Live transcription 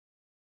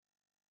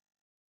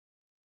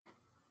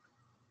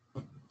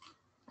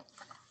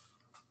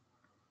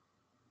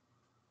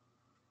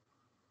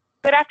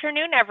Good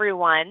afternoon,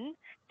 everyone.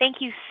 Thank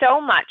you so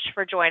much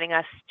for joining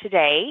us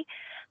today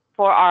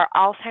for our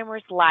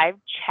Alzheimer's live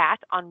chat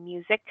on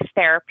music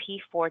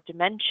therapy for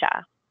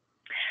dementia.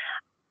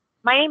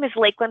 My name is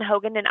Lakelyn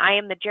Hogan, and I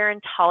am the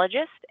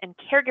gerontologist and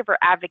caregiver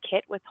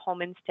advocate with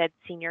Home Instead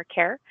Senior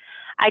Care.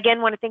 I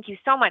again want to thank you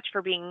so much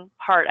for being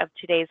part of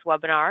today's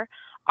webinar.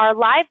 Our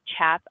live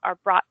chats are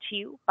brought to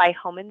you by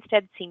Home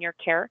Instead Senior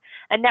Care,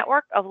 a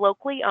network of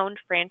locally owned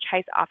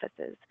franchise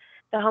offices.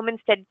 The Home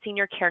Instead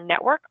Senior Care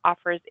Network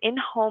offers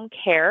in-home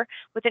care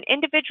with an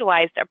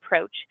individualized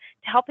approach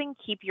to helping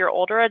keep your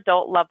older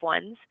adult loved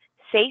ones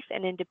safe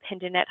and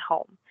independent at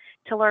home.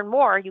 To learn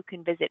more, you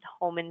can visit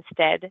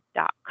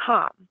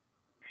homeinstead.com.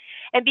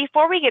 And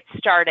before we get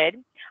started,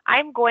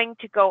 I'm going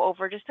to go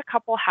over just a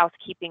couple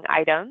housekeeping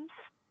items.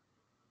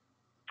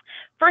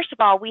 First of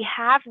all, we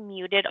have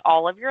muted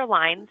all of your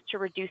lines to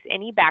reduce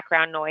any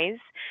background noise.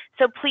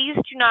 So please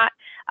do not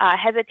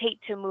hesitate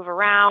to move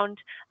around.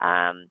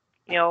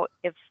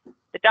 If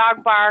the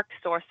dog barks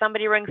or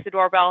somebody rings the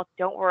doorbell,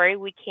 don't worry,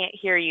 we can't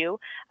hear you.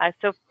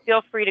 So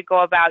feel free to go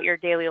about your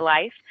daily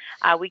life.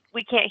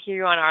 We can't hear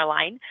you on our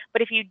line.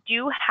 But if you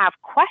do have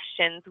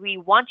questions, we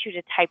want you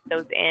to type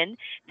those in.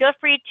 Feel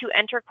free to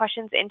enter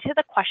questions into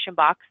the question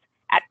box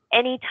at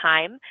any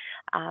time.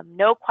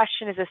 No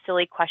question is a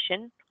silly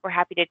question. We're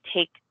happy to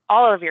take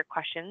all of your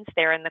questions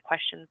there in the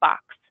question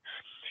box.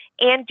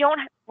 And don't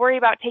worry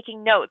about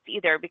taking notes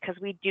either, because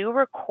we do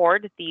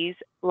record these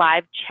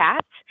live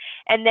chats,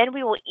 and then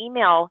we will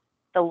email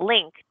the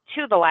link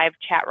to the live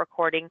chat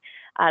recording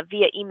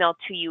via email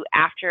to you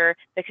after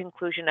the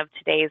conclusion of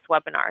today's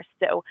webinar.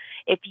 So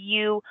if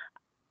you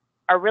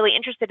are really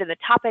interested in the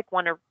topic,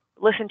 want to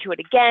listen to it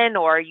again,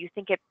 or you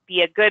think it'd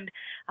be a good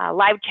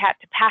live chat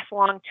to pass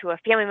along to a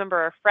family member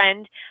or a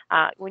friend,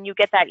 when you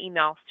get that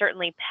email,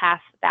 certainly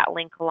pass that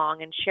link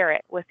along and share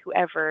it with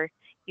whoever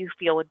you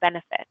feel would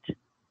benefit.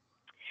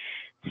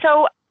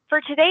 So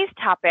for today's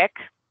topic,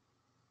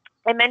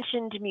 I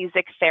mentioned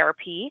music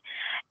therapy,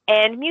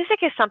 and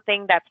music is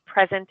something that's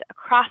present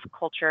across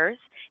cultures,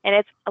 and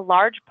it's a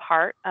large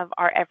part of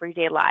our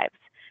everyday lives.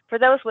 For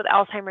those with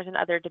Alzheimer's and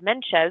other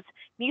dementias,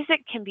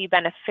 music can be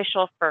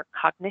beneficial for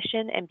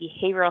cognition and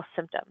behavioral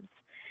symptoms.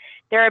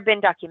 There have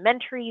been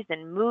documentaries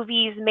and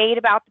movies made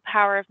about the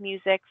power of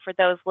music for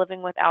those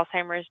living with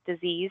Alzheimer's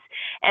disease,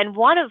 and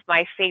one of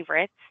my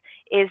favorites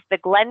is the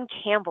Glen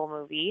Campbell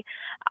movie,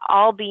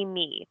 I'll Be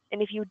Me. And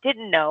if you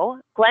didn't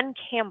know, Glen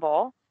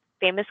Campbell,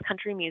 famous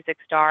country music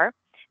star,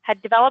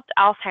 had developed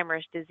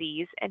Alzheimer's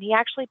disease, and he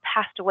actually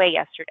passed away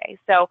yesterday.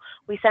 So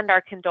we send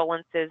our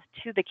condolences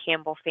to the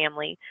Campbell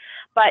family.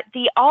 But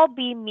the I'll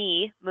Be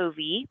Me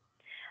movie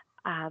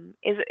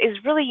is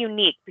really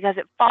unique because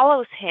it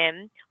follows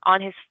him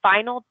on his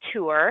final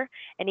tour,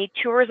 and he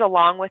tours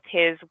along with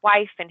his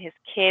wife and his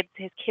kids.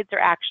 His kids are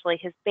actually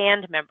his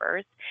band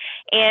members,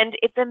 and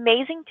it's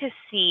amazing to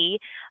see,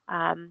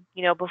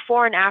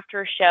 before and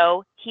after a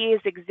show, he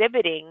is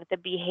exhibiting the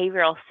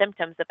behavioral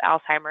symptoms of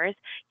Alzheimer's.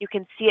 You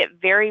can see it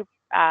very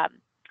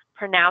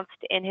pronounced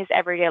in his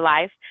everyday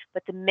life,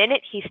 but the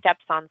minute he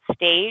steps on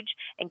stage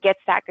and gets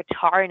that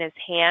guitar in his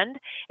hand,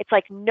 it's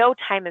like no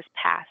time has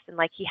passed and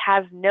like he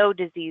has no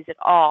disease at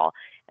all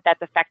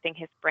that's affecting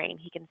his brain.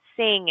 He can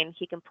sing and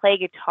he can play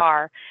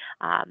guitar,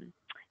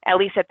 at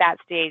least at that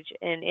stage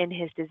in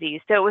his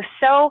disease. So it was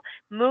so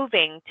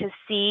moving to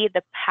see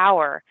the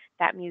power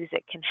that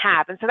music can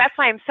have. And so that's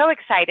why I'm so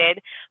excited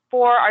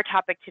for our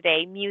topic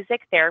today,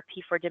 music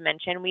therapy for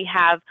dementia. And we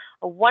have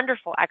a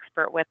wonderful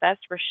expert with us,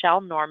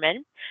 Rachelle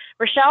Norman.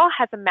 Rachelle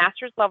has a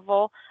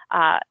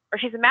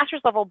she's a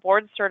master's level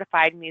board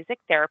certified music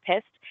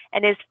therapist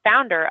and is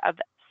founder of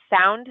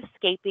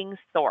Soundscaping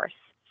Source,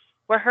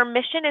 where her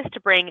mission is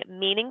to bring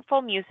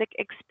meaningful music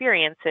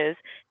experiences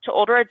to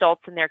older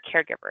adults and their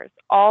caregivers,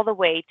 all the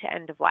way to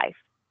end of life.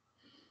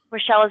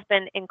 Rachelle has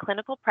been in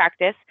clinical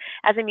practice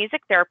as a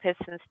music therapist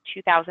since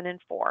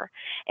 2004,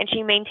 and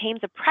she maintains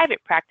a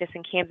private practice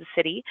in Kansas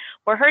City,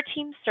 where her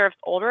team serves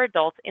older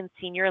adults in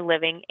senior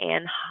living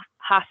and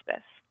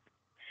hospice.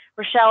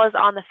 Rachelle is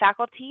on the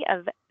faculty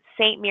of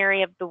St.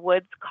 Mary of the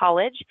Woods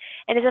College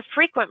and is a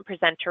frequent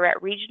presenter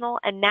at regional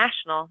and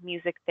national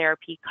music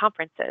therapy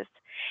conferences,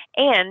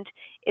 and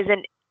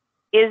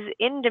is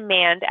in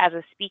demand as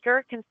a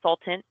speaker,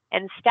 consultant,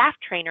 and staff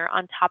trainer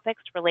on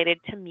topics related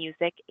to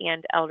music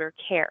and elder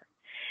care.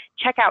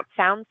 Check out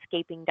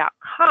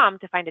soundscaping.com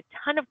to find a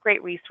ton of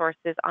great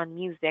resources on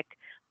music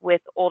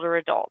with older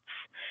adults.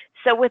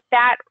 So with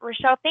that,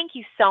 Rachelle, thank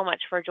you so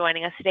much for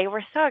joining us today.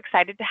 We're so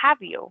excited to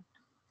have you.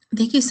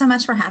 Thank you so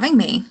much for having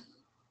me.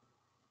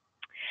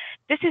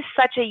 This is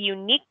such a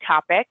unique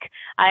topic,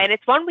 and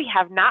it's one we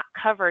have not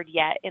covered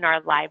yet in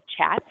our live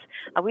chats.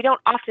 We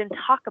don't often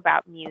talk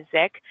about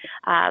music,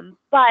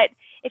 but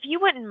if you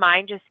wouldn't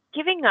mind just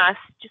giving us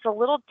just a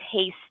little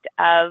taste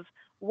of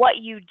what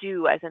you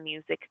do as a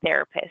music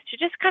therapist, to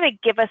just kind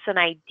of give us an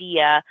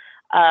idea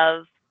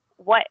of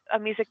what a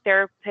music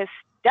therapist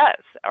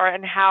does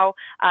and how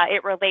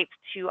it relates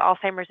to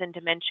Alzheimer's and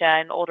dementia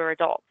and older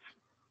adults.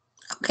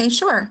 Okay,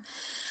 sure.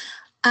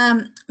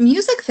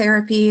 Music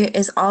therapy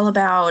is all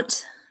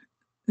about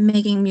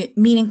making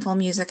meaningful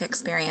music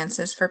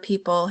experiences for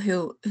people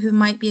who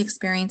might be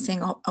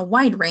experiencing a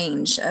wide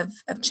range of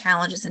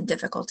challenges and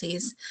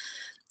difficulties.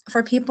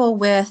 For people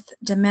with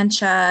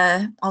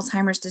dementia,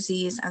 Alzheimer's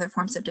disease, other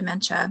forms of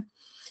dementia,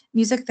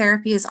 music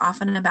therapy is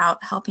often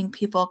about helping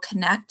people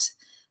connect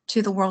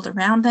to the world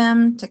around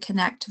them, to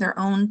connect to their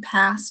own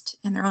past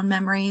and their own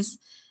memories,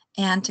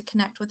 and to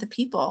connect with the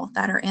people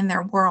that are in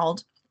their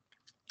world.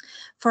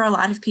 For a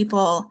lot of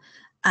people,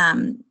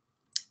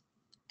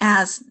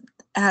 as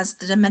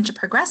the dementia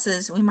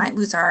progresses, we might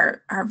lose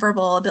our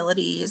verbal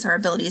abilities, our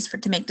abilities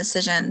to make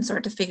decisions or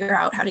to figure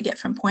out how to get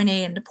from point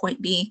A into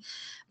point B,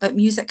 but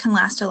music can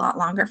last a lot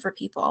longer for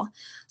people.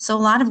 So a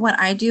lot of what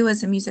I do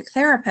as a music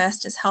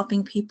therapist is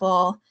helping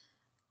people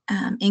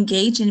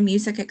engage in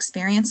music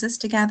experiences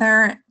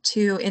together,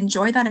 to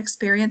enjoy that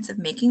experience of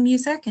making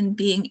music and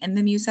being in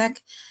the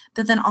music,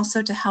 but then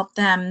also to help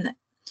them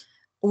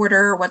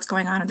order what's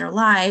going on in their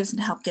lives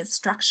and help give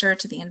structure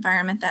to the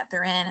environment that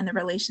they're in and the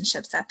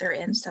relationships that they're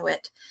in, so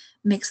it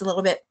makes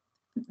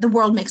the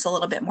world makes a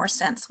little bit more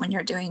sense when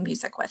you're doing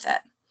music with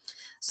it.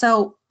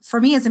 So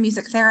for me as a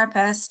music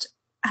therapist,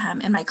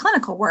 in my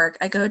clinical work,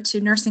 I go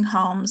to nursing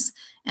homes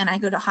and I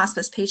go to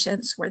hospice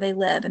patients where they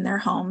live in their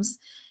homes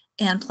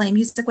and play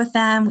music with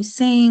them. We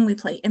sing, we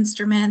play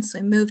instruments,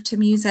 we move to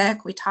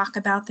music, we talk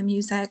about the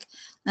music,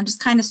 and just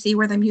kind of see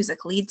where the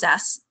music leads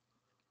us,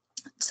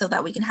 so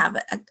that we can have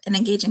an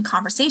engaging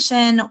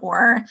conversation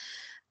or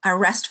a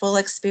restful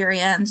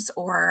experience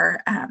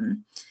or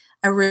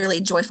a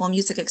really joyful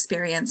music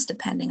experience,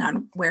 depending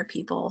on where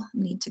people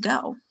need to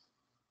go.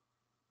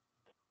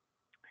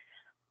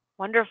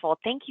 Wonderful.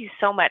 Thank you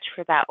so much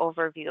for that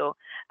overview.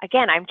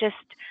 Again, I'm just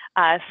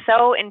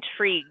so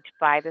intrigued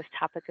by this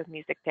topic of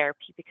music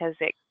therapy because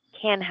it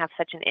can have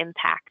such an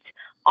impact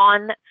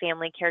on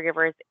family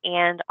caregivers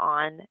and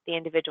on the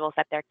individuals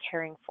that they're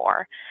caring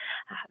for.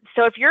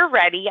 So if you're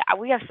ready,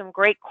 we have some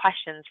great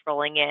questions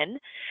rolling in.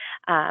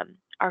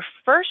 Our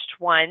first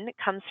one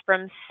comes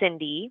from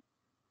Cindy.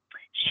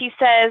 She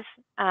says,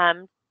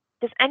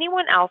 does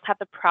anyone else have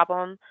the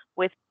problem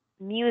with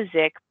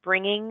music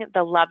bringing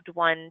the loved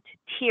one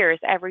to tears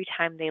every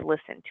time they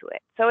listen to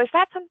it? So is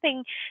that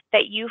something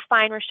that you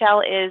find,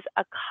 Rachelle, is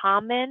a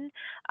common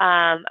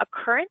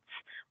occurrence?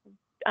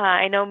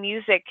 I know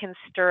music can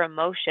stir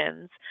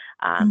emotions.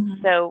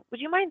 So would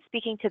you mind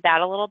speaking to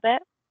that a little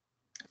bit?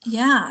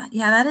 Yeah,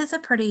 that is a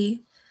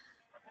pretty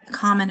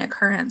common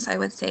occurrence, I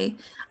would say.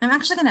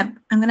 I'm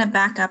gonna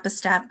back up a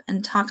step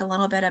and talk a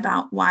little bit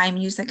about why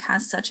music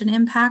has such an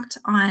impact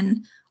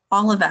on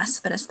all of us,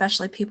 but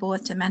especially people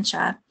with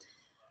dementia.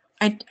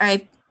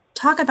 I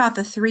talk about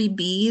the 3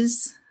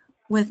 B's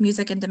with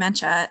music and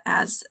dementia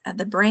as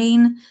the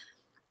brain,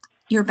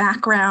 your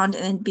background,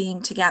 and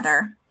being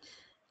together.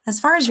 As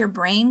far as your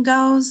brain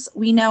goes,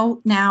 we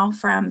know now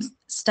from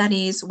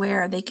studies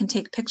where they can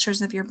take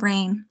pictures of your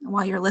brain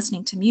while you're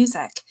listening to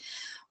music.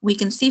 We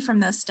can see from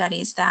those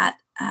studies that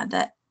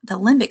the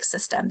limbic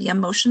system, the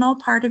emotional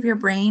part of your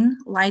brain,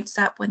 lights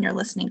up when you're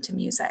listening to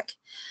music.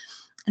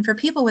 And for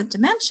people with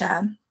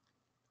dementia,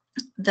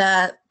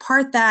 the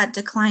part that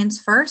declines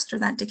first or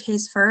that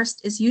decays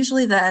first is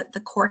usually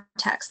the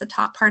cortex, the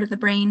top part of the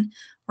brain,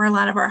 where a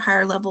lot of our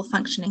higher level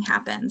functioning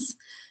happens.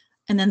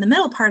 And then the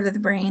middle part of the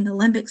brain, the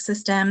limbic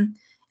system,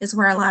 is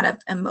where a lot of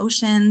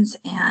emotions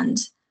and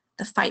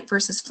the fight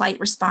versus flight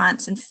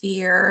response and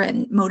fear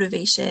and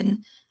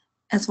motivation,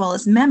 as well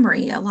as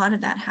memory, a lot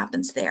of that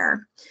happens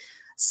there.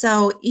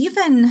 So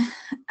even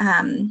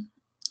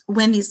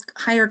when these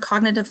higher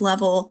cognitive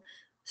level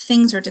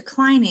things are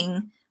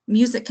declining,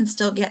 music can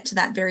still get to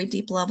that very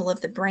deep level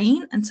of the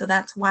brain. And so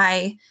that's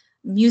why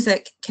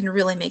music can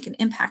really make an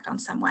impact on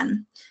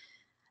someone.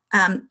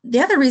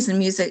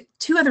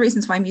 Two other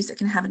reasons why music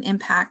can have an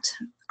impact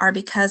are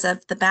because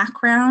of the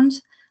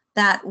background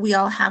that we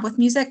all have with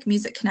music.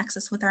 Music connects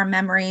us with our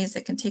memories.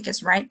 It can take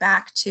us right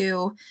back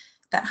to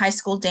that high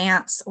school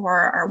dance or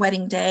our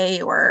wedding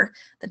day or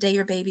the day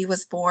your baby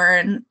was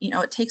born. You know,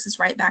 it takes us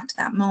right back to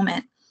that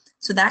moment.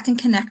 So that can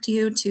connect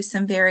you to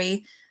some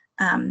very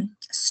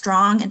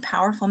strong and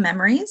powerful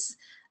memories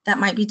that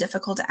might be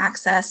difficult to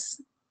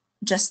access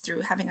just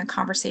through having a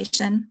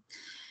conversation.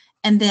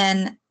 And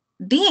then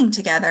being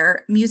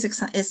together, music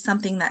is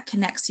something that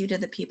connects you to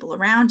the people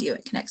around you.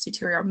 It connects you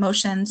to your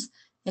emotions.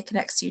 It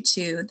connects you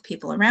to the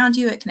people around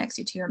you. It connects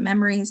you to your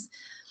memories.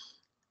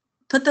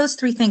 Put those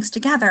 3 things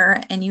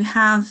together and you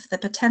have the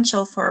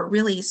potential for a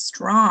really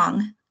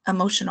strong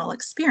emotional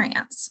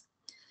experience.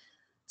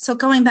 So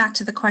going back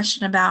to the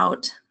question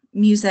about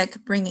music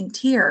bringing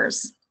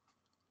tears,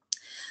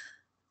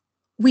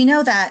 we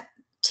know that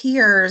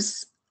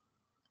tears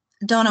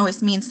don't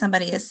always mean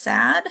somebody is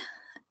sad,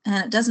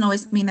 and it doesn't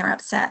always mean they're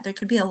upset. There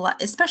could be a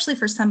lot, especially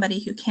for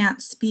somebody who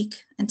can't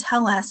speak and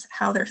tell us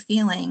how they're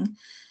feeling.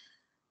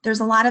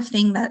 There's a lot of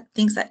things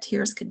that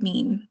tears could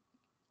mean.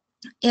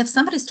 If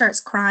somebody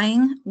starts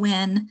crying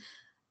when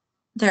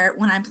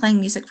I'm playing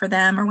music for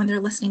them or when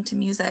they're listening to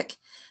music,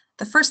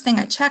 the first thing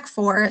I check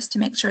for is to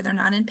make sure they're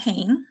not in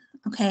pain.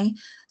 Okay,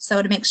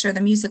 so to make sure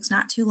the music's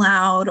not too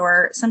loud,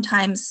 or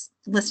sometimes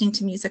listening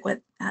to music with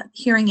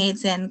hearing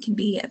aids in can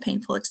be a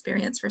painful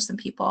experience for some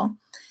people,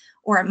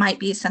 or it might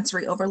be a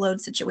sensory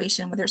overload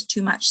situation where there's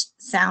too much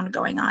sound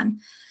going on.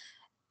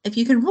 If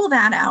you can rule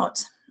that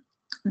out,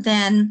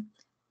 then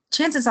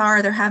chances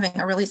are they're having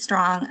a really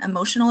strong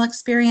emotional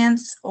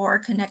experience or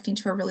connecting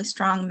to a really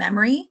strong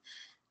memory.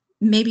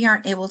 Maybe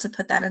aren't able to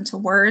put that into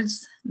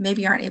words,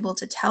 maybe aren't able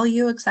to tell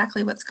you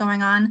exactly what's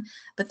going on,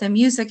 but the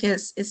music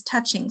is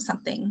touching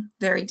something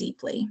very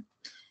deeply.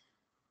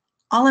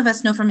 All of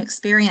us know from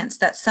experience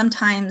that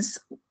sometimes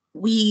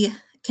we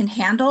can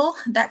handle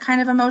that kind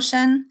of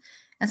emotion,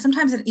 and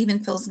sometimes it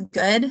even feels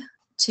good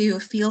to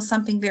feel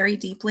something very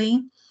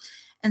deeply,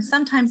 and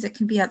sometimes it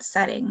can be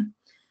upsetting,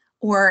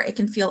 or it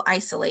can feel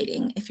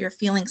isolating if you're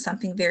feeling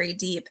something very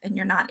deep and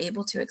you're not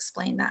able to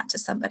explain that to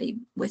somebody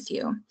with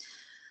you.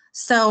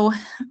 So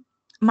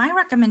my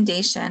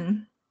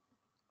recommendation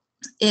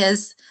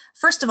is,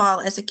 first of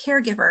all, as a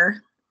caregiver,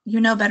 you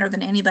know better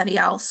than anybody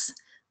else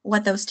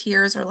what those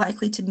tears are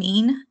likely to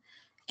mean,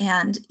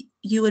 and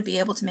you would be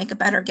able to make a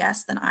better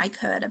guess than I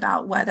could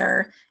about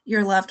whether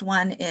your loved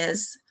one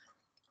is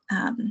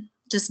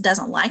just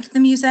doesn't like the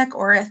music,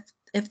 or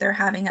if they're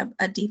having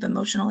a deep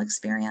emotional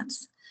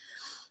experience.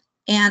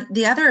 And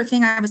the other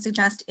thing I would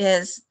suggest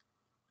is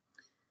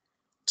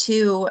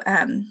to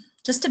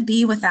just to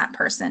be with that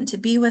person, to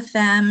be with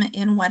them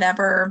in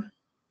whatever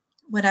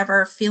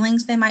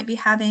feelings they might be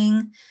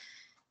having.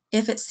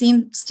 If it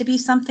seems to be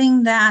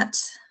something that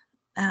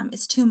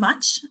is too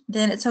much,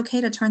 then it's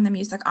okay to turn the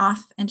music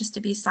off and just to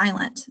be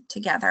silent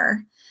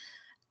together.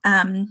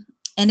 And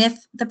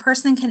if the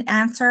person can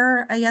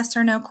answer a yes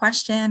or no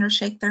question or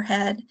shake their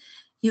head,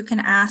 you can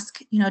ask,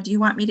 do you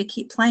want me to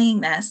keep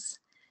playing this?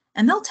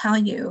 And they'll tell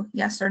you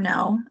yes or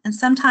no. And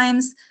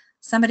sometimes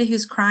somebody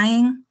who's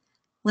crying,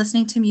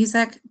 listening to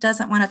music,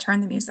 doesn't want to turn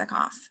the music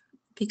off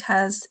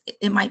because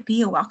it might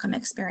be a welcome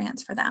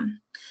experience for them.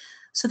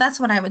 So that's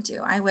what I would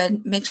do. I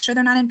would make sure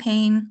they're not in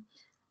pain,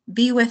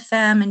 be with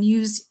them, and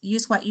use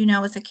what you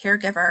know as a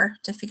caregiver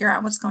to figure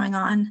out what's going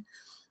on,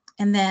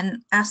 and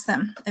then ask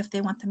them if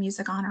they want the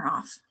music on or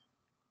off.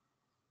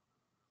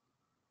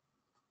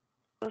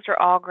 Those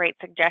are all great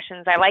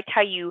suggestions. I like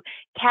how you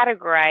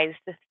categorize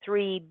the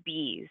 3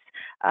 B's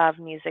of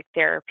music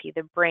therapy: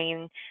 the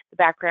brain, the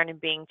background,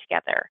 and being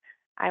together.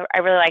 I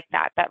really like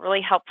that. That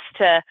really helps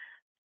to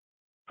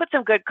put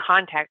some good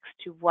context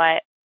to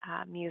what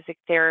music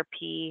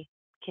therapy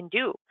can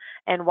do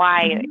and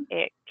why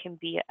it can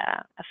be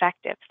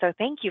effective. So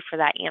thank you for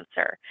that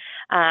answer.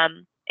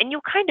 And you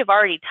kind of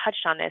already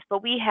touched on this,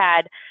 but we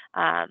had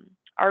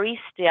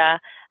Aristia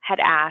had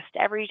asked,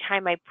 every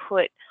time I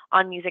put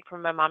on music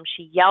from my mom,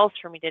 she yells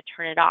for me to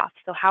turn it off.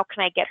 So how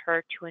can I get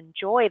her to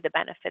enjoy the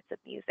benefits of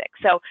music?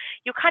 So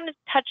you kind of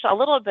touched a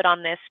little bit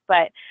on this,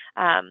 but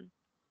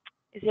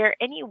is there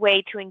any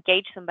way to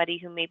engage somebody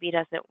who maybe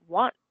doesn't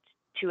want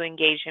to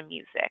engage in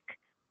music?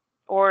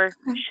 Or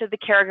should the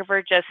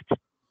caregiver just,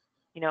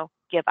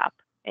 give up?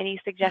 Any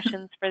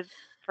suggestions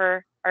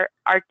for our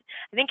I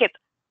think it's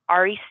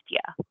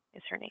Aristia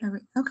is her name.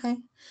 Okay.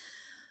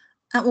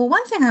 Well,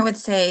 one thing I would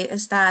say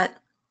is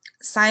that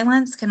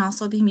silence can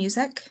also be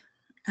music.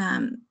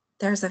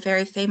 There's a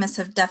very famous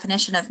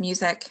definition of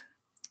music,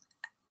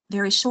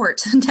 very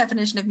short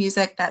definition of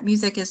music, that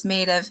music is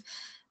made of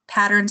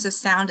patterns of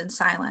sound and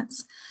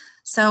silence.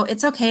 So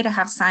it's okay to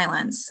have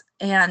silence.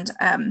 And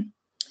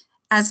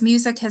as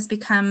music has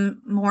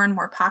become more and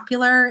more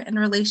popular in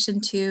relation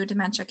to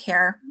dementia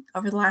care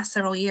over the last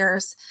several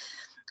years,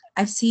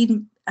 I've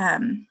seen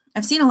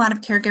a lot of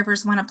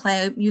caregivers want to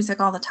play music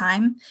all the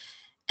time,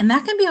 and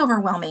that can be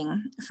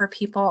overwhelming for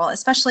people,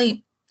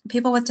 especially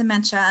people with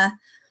dementia.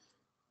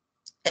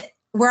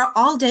 We're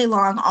all day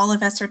long, all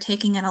of us are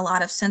taking in a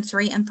lot of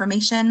sensory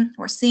information.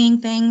 We're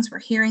seeing things, we're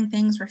hearing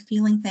things, we're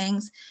feeling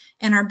things,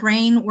 and our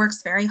brain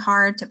works very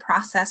hard to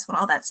process what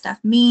all that stuff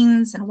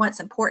means and what's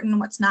important and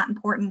what's not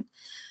important.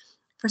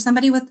 For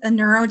somebody with a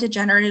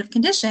neurodegenerative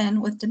condition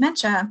with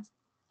dementia,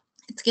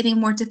 it's getting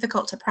more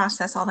difficult to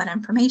process all that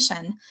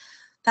information.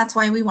 That's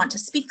why we want to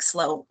speak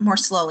more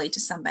slowly to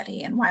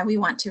somebody, and why we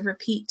want to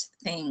repeat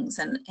things,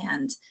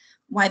 and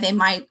why they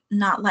might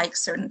not like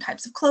certain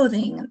types of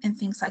clothing and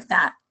things like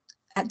that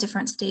at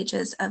different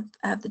stages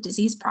of the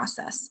disease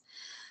process.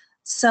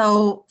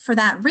 So for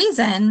that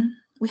reason,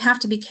 we have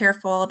to be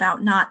careful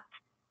about not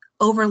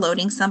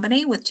overloading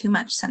somebody with too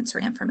much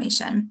sensory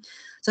information.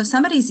 So if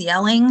somebody's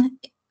yelling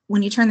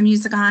when you turn the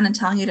music on and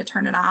telling you to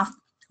turn it off,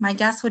 my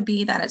guess would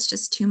be that it's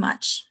just too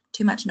much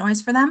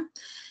noise for them.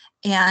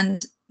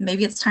 And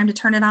maybe it's time to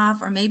turn it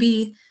off, or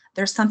maybe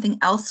there's something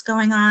else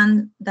going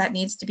on that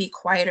needs to be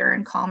quieter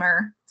and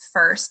calmer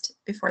first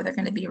before they're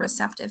going to be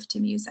receptive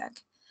to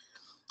music.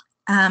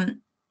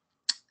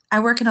 I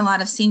work in a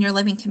lot of senior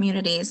living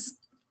communities,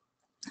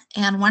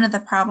 and one of the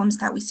problems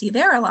that we see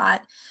there a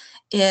lot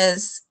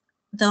is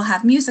they'll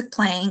have music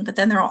playing, but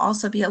then there will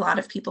also be a lot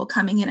of people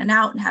coming in and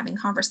out and having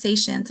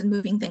conversations and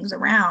moving things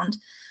around.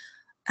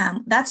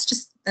 That's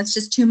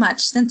just too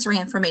much sensory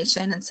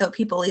information, and so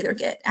people either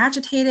get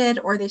agitated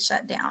or they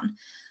shut down.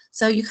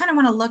 So you kind of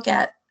want to look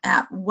at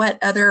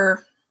what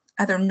other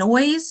other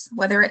noise,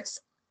 whether it's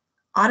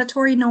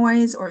auditory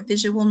noise or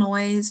visual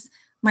noise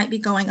might be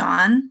going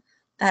on,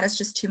 that is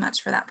just too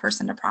much for that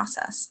person to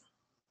process.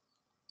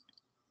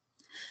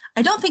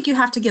 I don't think you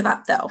have to give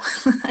up, though.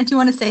 I do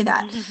want to say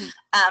that.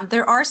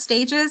 There are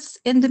stages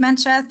in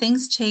dementia,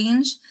 things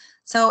change.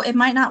 So it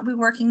might not be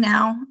working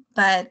now,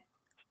 but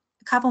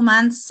a couple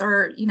months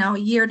or, you know, a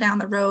year down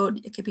the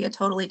road, it could be a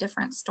totally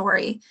different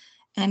story.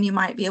 And you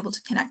might be able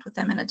to connect with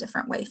them in a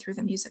different way through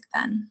the music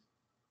then.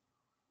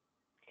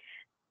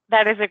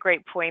 That is a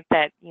great point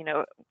that,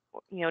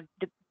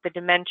 the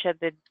dementia,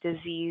 the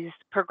disease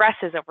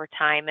progresses over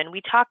time. And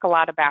we talk a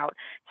lot about,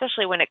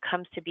 especially when it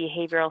comes to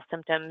behavioral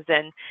symptoms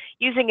and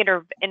using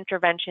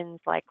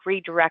interventions like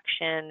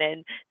redirection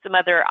and some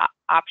other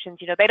options,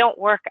 they don't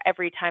work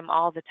every time,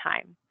 all the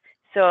time.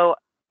 So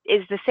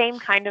is the same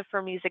kind of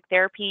for music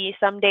therapy.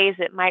 Some days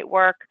it might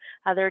work,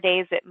 other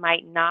days it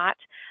might not.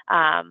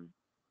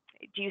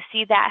 Do you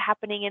see that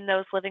happening in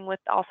those living with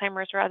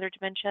Alzheimer's or other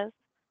dementias?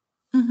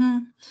 Mm-hmm.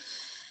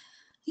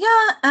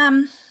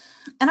 Yeah,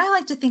 and I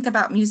like to think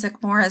about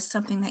music more as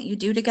something that you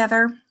do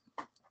together.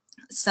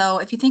 So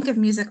if you think of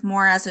music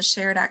more as a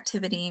shared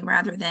activity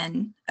rather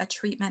than a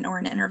treatment or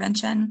an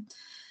intervention,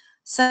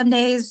 some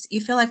days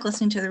you feel like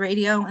listening to the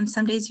radio and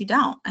some days you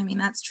don't. I mean,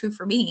 that's true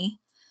for me.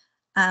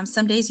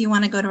 Some days you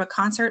want to go to a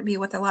concert, be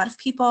with a lot of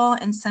people,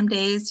 and some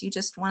days you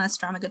just want to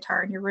strum a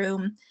guitar in your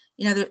room.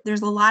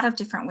 There's a lot of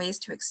different ways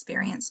to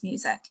experience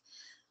music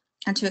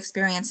and to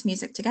experience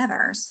music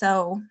together.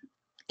 So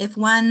if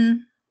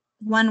one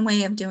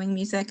way of doing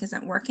music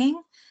isn't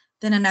working,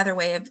 then another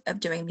way of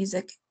doing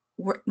music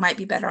might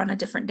be better on a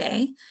different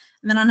day.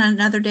 And then on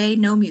another day,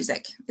 no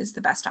music is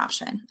the best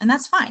option. And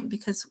that's fine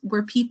because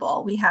we're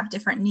people. We have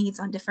different needs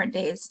on different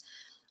days.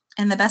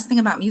 And the best thing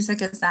about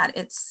music is that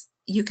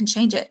you can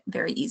change it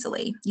very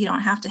easily. You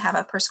don't have to have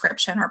a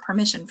prescription or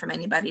permission from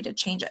anybody to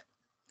change it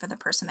for the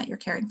person that you're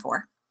caring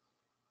for.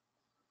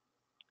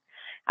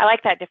 I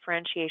like that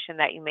differentiation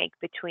that you make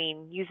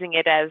between using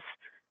it as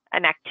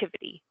an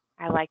activity.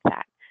 I like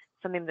that.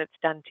 Something that's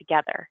done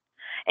together.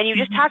 And you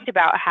just talked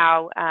about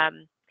how,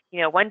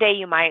 one day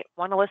you might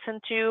want to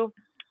listen to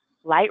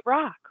light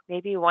rock.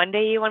 Maybe one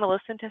day you want to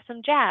listen to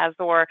some jazz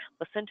or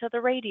listen to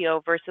the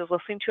radio versus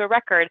listening to a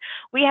record.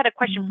 We had a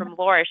question from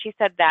Laura. She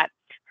said that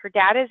her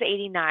dad is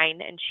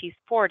 89 and she's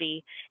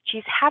 40.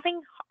 She's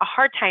having a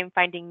hard time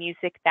finding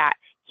music that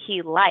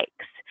he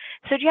likes.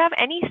 So do you have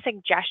any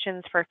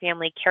suggestions for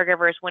family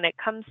caregivers when it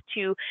comes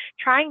to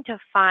trying to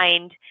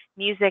find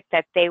music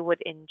that they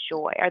would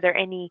enjoy? Are there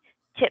any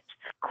tips,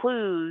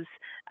 clues,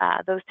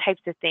 those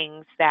types of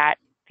things that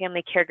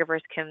family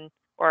caregivers can,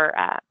 or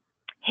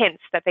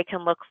hints that they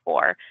can look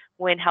for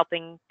when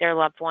helping their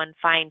loved one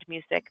find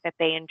music that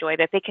they enjoy,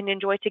 that they can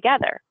enjoy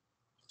together?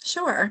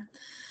 Sure.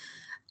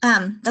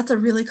 That's a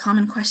really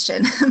common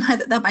question.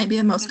 That might be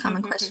the most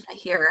common question I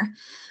hear.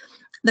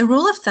 The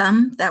rule of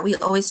thumb that we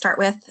always start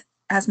with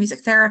as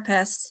music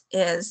therapists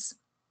is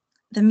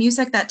the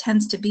music that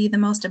tends to be the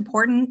most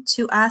important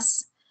to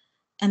us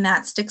and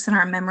that sticks in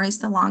our memories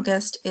the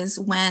longest is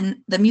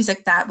when the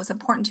music that was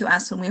important to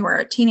us when we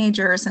were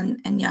teenagers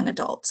and young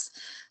adults.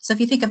 So if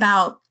you think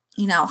about,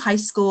 high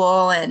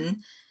school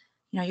and,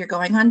 you're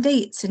going on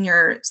dates and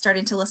you're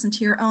starting to listen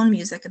to your own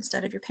music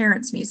instead of your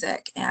parents'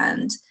 music.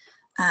 And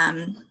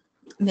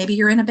maybe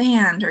you're in a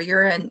band or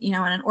you're in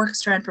an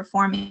orchestra and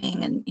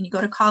performing and you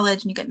go to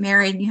college and you get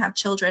married and you have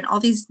children. All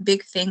these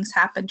big things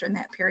happen during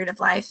that period of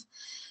life.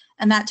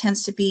 And that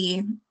tends to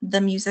be the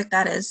music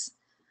that is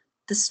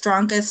the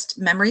strongest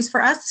memories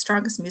for us. The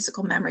strongest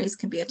musical memories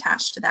can be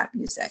attached to that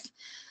music.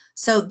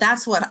 So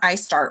that's what I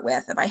start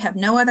with. If I have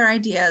no other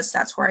ideas,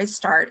 that's where I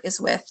start, is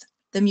with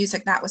the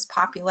music that was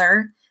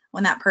popular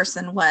when that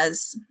person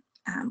was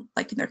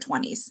like in their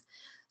 20s.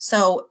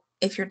 So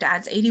if your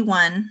dad's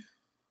 81,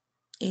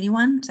 is that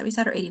what you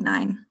said, or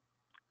 89?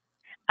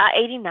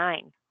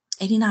 89.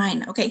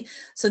 89. Okay.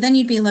 So then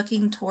you'd be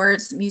looking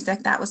towards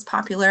music that was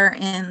popular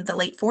in the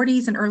late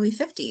 40s and early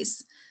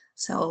 50s.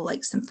 So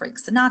like some Frank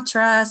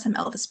Sinatra, some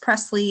Elvis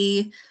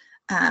Presley,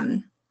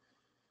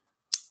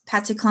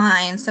 Patsy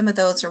Cline, some of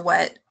those are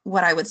what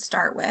I would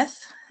start with.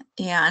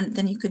 And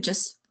then you could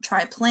just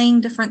try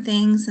playing different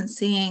things and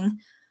seeing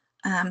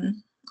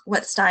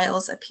what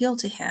styles appeal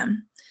to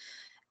him.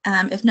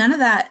 If none of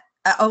that,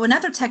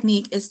 another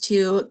technique is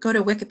to go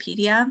to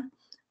Wikipedia.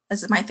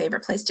 This is my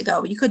favorite place to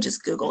go. You could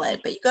just Google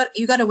it, but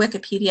you go to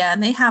Wikipedia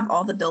and they have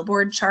all the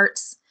Billboard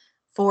charts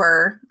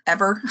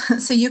forever.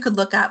 So you could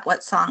look up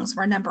what songs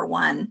were number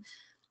one,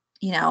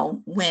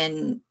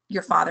 when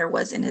your father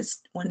was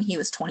when he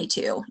was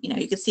 22.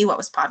 You could see what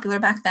was popular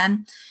back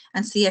then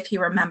and see if he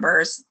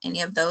remembers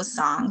any of those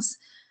songs.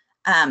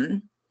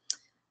 The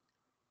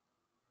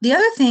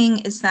other thing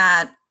is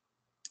that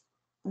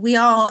we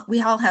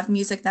all have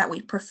music that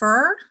we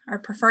prefer, our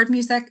preferred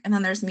music, and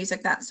then there's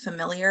music that's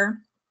familiar.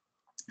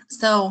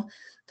 So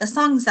the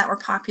songs that were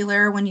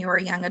popular when you were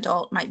a young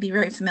adult might be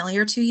very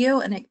familiar to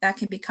you, and that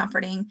can be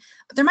comforting.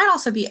 But there might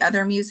also be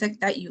other music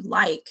that you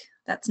like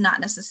that's not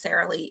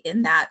necessarily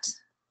in that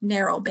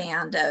narrow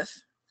band of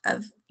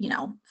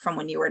from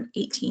when you were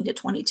 18 to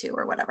 22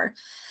 or whatever.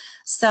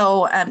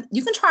 So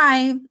you can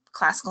try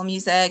classical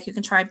music, you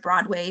can try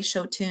Broadway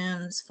show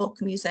tunes,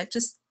 folk music,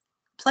 just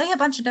play a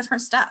bunch of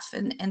different stuff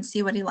and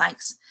see what he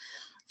likes.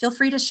 Feel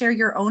free to share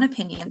your own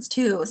opinions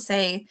too.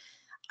 Say,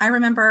 I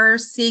remember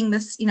seeing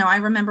this, I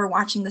remember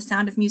watching The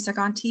Sound of Music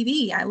on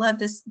TV. I love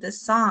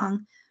this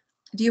song.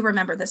 Do you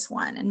remember this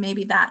one? And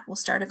maybe that will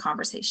start a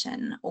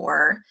conversation.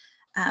 Or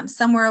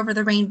Somewhere Over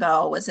the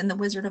Rainbow was in The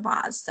Wizard of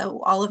Oz.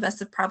 So all of us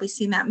have probably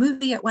seen that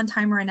movie at one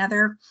time or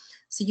another.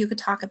 So you could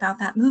talk about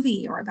that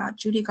movie or about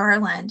Judy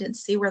Garland and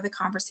see where the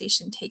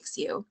conversation takes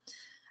you.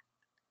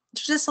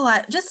 Just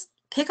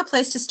pick a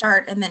place to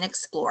start and then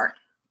explore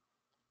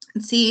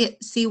and see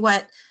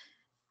what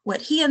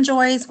he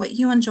enjoys, what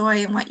you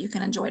enjoy, and what you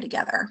can enjoy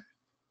together.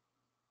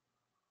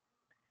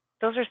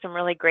 Those are some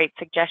really great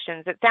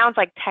suggestions. It sounds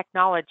like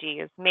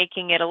technology is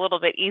making it a little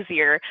bit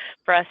easier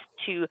for us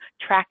to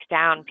track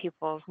down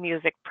people's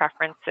music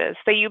preferences.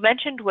 So you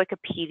mentioned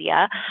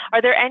Wikipedia.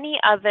 Are there any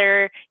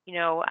other,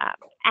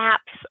 apps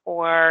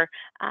or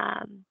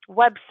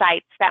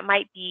websites that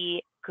might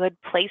be good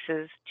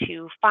places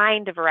to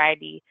find a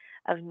variety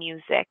of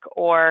music,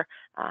 or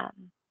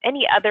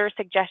any other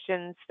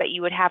suggestions that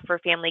you would have for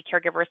family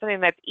caregivers,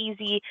 something that's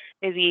easy,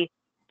 maybe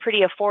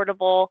pretty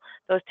affordable,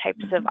 those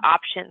types of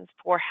options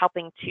for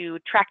helping to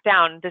track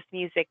down this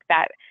music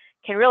that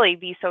can really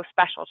be so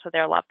special to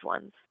their loved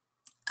ones?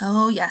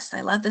 Oh, yes,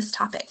 I love this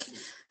topic.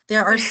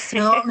 There are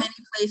so many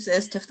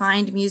places to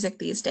find music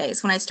these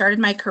days. When I started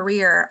my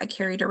career, I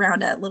carried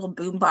around a little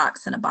boom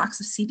box and a box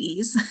of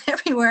CDs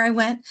everywhere I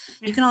went.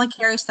 You can only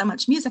carry so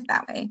much music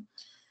that way.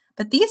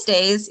 But these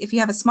days, if you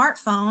have a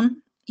smartphone,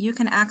 you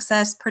can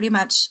access pretty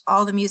much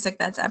all the music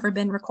that's ever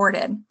been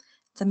recorded.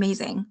 It's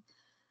amazing.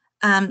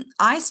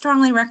 I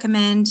strongly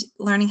recommend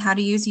learning how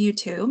to use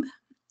YouTube,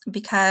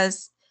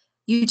 because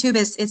YouTube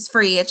is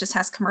free. It just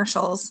has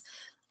commercials,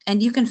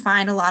 and you can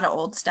find a lot of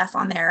old stuff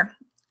on there.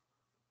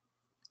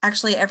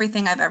 Actually,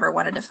 everything I've ever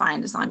wanted to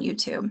find is on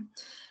YouTube.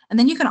 And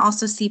then you can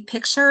also see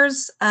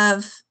pictures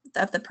of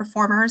the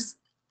performers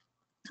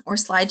or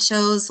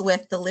slideshows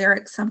with the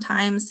lyrics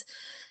sometimes.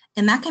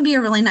 And that can be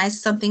a really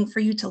nice something for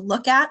you to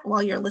look at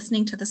while you're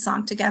listening to the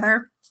song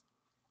together.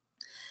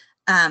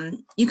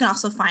 You can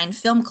also find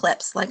film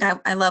clips. Like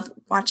I love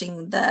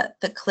watching the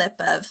clip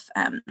of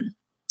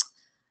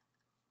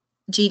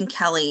Gene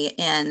Kelly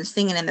in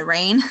Singing in the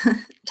Rain,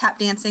 tap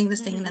dancing, the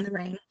Singing in the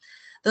Rain.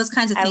 Those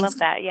kinds of things. I love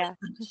that, yeah.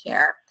 To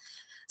share.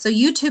 So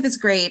YouTube is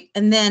great.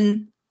 And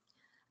then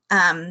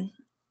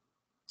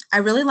I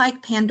really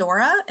like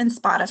Pandora and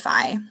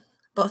Spotify,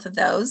 both of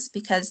those,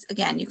 because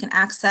again, you can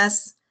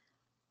access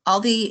all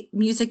the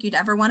music you'd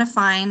ever want to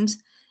find,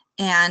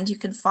 and you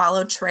can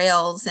follow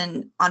trails.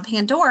 And on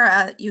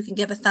Pandora, you can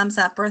give a thumbs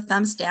up or a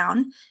thumbs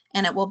down,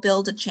 and it will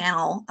build a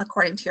channel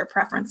according to your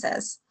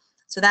preferences.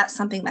 So that's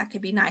something that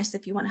could be nice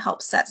if you want to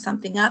help set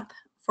something up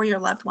for your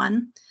loved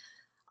one.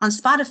 On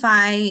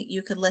Spotify,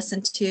 you could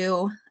listen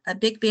to a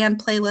big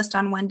band playlist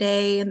on one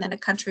day and then a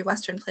country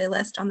western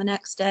playlist on the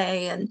next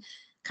day, and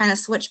kind of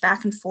switch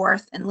back and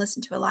forth and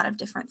listen to a lot of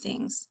different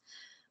things.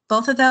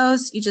 Both of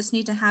those, you just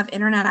need to have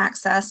internet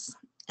access,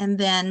 and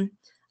then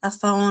a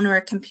phone or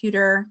a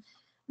computer,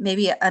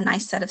 maybe a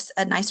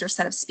nicer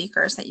set of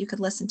speakers that you could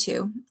listen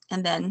to,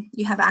 and then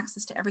you have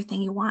access to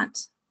everything you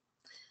want.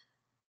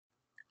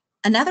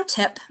 Another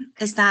tip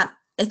is that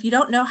if you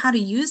don't know how to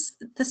use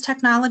this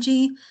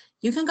technology,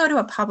 you can go to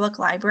a public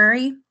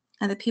library,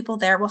 and the people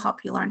there will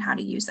help you learn how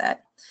to use it.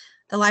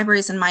 The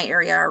libraries in my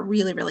area are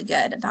really, really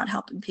good about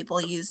helping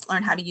people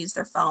learn how to use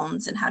their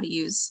phones and how to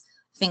use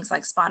things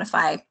like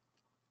Spotify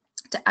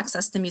to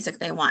access the music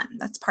they want.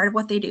 That's part of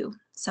what they do.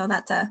 So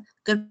that's a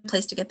good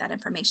place to get that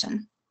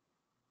information.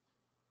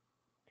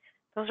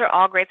 Those are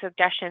all great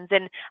suggestions.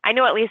 And I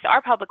know at least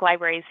our public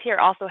libraries here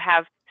also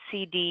have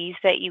CDs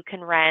that you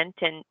can rent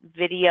and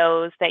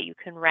videos that you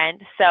can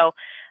rent. So,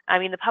 I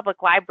mean, the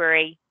public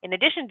library, in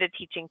addition to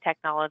teaching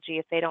technology,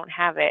 if they don't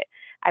have it,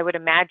 I would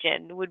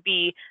imagine would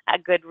be a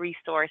good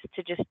resource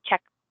to just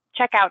check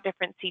out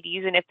different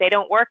CDs. And if they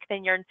don't work,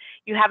 then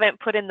you haven't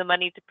put in the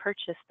money to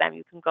purchase them.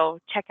 You can go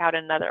check out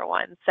another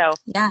one. So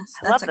yes,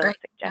 I love those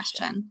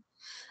suggestions.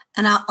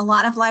 And a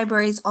lot of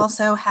libraries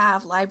also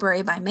have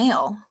library by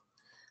mail.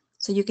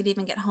 So you could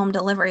even get home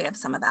delivery of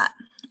some of that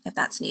if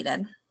that's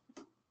needed.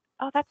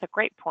 Oh, that's a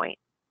great point.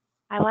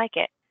 I like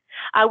it.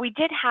 We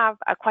did have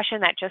a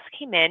question that just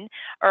came in,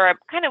 or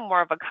kind of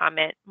more of a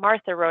comment.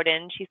 Martha wrote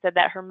in. She said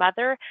that her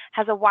mother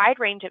has a wide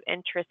range of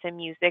interests in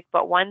music,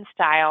 but one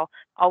style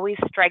always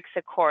strikes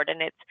a chord,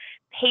 and it's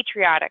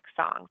patriotic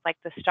songs like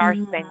the Star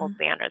Spangled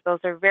Banner. Those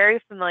are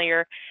very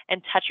familiar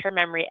and touch her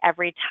memory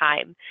every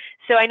time.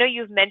 So I know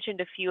you've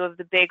mentioned a few of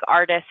the big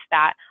artists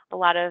that a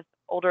lot of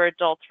older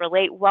adults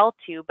relate well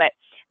to, but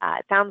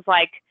it sounds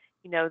like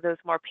those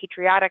more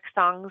patriotic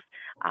songs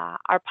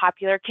are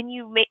popular.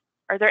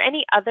 Are there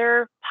any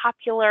other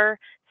popular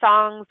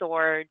songs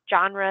or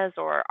genres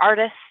or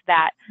artists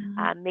that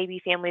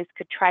maybe families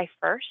could try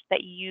first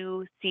that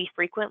you see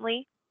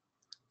frequently?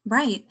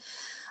 Right.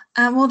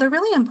 Well, the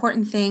really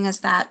important thing is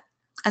that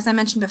as I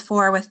mentioned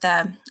before, with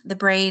the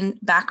brain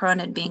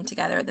background and being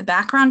together, the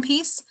background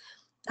piece,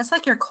 that's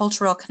like your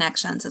cultural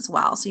connections as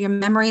well. So your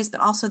memories,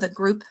 but also the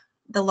group,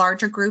 the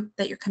larger group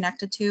that you're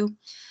connected to,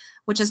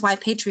 which is why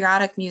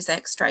patriotic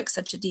music strikes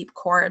such a deep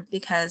chord,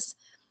 because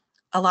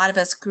a lot of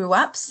us grew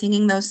up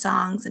singing those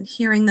songs and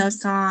hearing those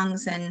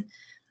songs and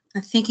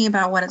thinking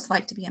about what it's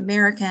like to be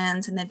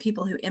Americans, and then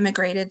people who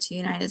immigrated to the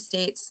United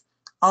States,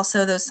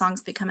 also those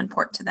songs become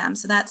important to them.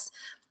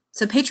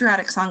 So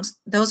patriotic songs,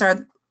 those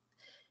are,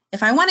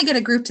 if I want to get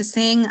a group to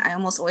sing, I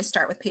almost always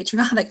start with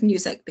patriotic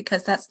music,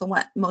 because that's the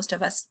one most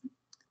of us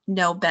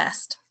know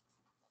best.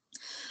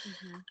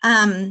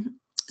 Mm-hmm.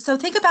 So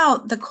think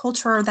about the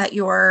culture that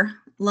your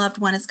loved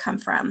one has come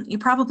from. You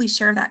probably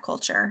share that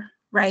culture,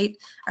 right?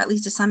 Or at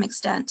least to some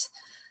extent.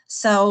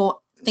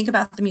 So think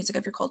about the music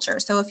of your culture.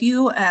 So if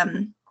you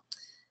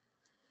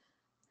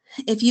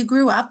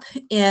grew up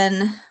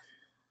in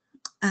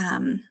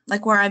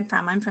like where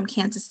I'm from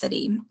Kansas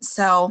City.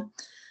 So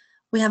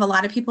we have a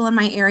lot of people in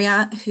my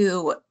area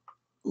who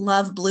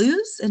love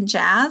blues and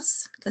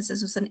jazz, because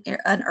this was an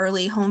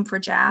early home for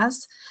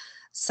jazz.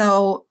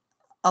 So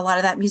a lot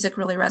of that music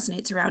really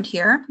resonates around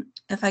here.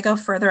 If I go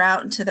further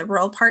out into the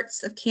rural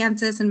parts of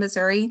Kansas and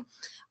Missouri,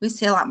 we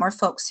see a lot more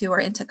folks who are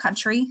into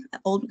country,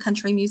 old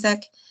country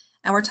music.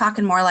 And we're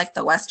talking more like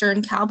the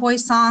Western cowboy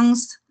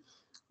songs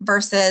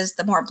versus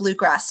the more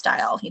bluegrass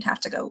style. You'd have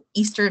to go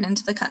eastern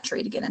into the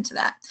country to get into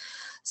that.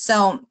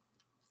 So,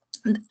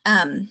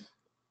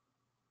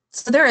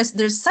 so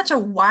there's such a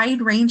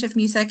wide range of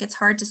music. It's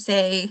hard to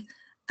say,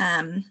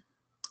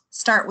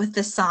 start with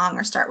this song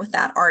or start with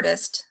that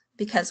artist,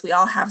 because we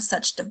all have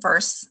such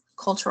diverse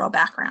cultural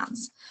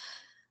backgrounds.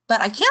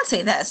 But I can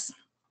say this.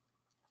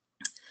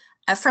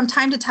 From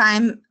time to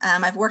time,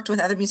 I've worked with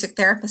other music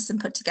therapists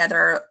and put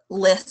together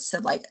lists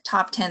of like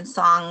top 10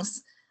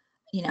 songs,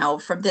 you know,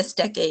 from this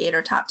decade,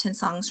 or top 10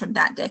 songs from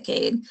that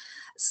decade.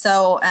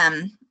 So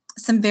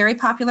some very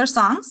popular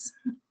songs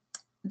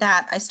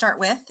that I start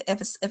with,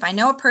 if I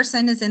know a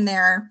person is in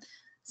their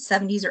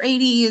 70s or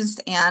 80s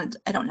and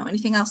I don't know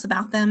anything else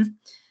about them,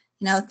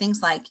 you know,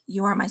 things like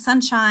You Are My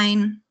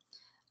Sunshine,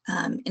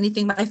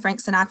 anything by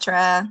Frank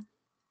Sinatra,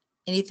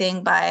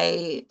 anything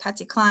by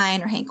Patsy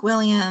Cline or Hank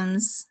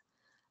Williams,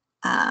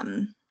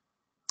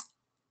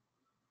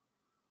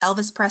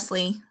 Elvis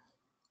Presley,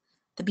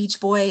 the Beach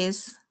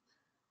Boys,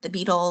 the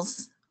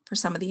Beatles, for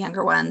some of the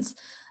younger ones.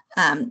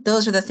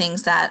 Those are the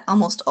things that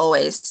almost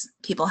always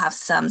people have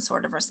some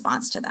sort of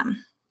response to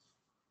them.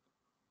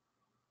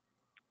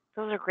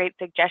 Those are great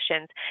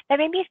suggestions. That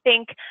made me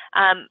think,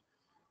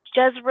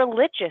 does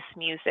religious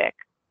music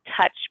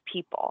touch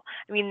people?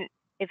 I mean,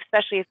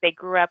 especially if they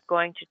grew up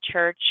going to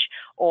church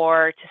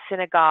or to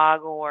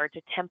synagogue or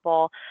to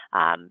temple,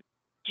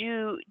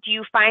 do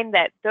you find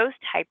that those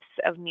types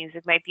of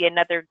music might be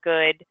another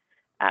good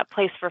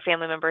place for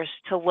family members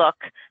to look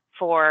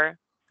for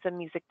some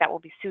music that will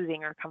be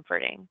soothing or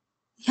comforting?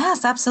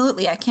 Yes,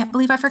 absolutely. I can't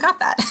believe I forgot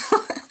that.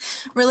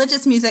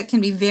 Religious music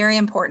can be very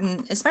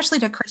important, especially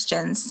to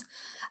Christians.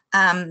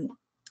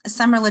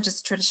 Some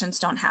religious traditions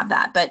don't have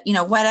that, but you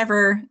know,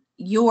 whatever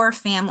your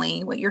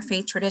family, what your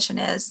faith tradition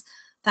is,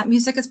 that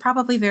music is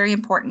probably very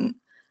important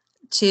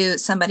to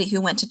somebody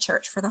who went to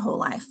church for the whole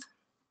life.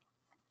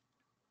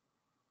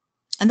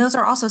 And those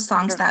are also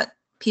songs Wonderful. that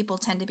people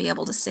tend to be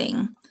able to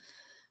sing,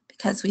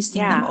 because we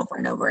sing them Yeah, over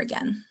and over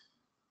again.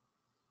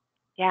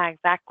 yeah,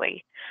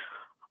 exactly.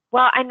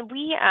 Well, and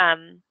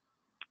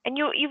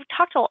you've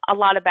talked a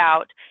lot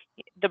about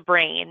the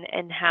brain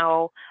and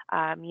how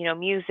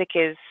music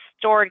is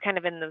stored kind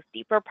of in those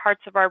deeper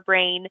parts of our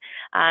brain.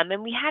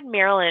 And we had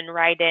Marilyn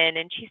write in,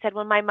 and she said,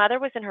 when my mother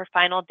was in her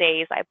final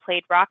days, I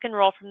played rock and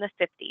roll from the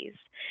 50s.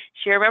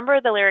 She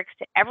remembered the lyrics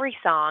to every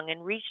song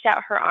and reached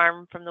out her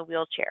arm from the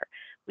wheelchair.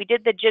 We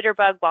did the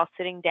jitterbug while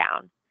sitting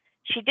down.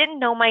 She didn't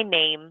know my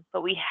name,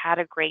 but we had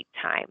a great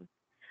time.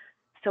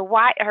 So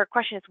her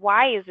question is,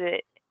 why is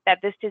it that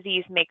this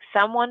disease makes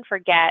someone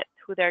forget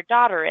who their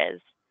daughter is,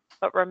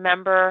 but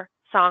remember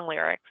song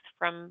lyrics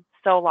from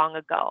so long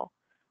ago?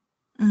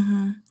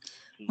 Mm-hmm.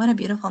 What a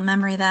beautiful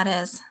memory that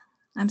is.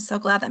 I'm so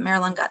glad that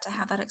Marilyn got to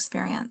have that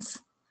experience.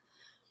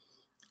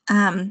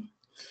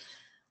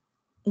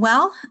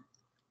 Well,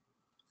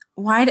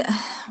 why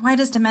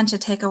does dementia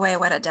take away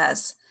what it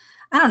does?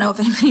 I don't know if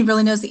anybody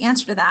really knows the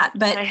answer to that,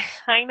 but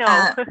I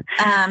know.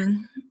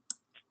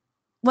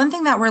 one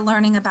thing that we're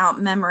learning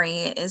about memory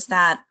is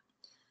that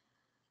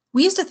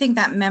we used to think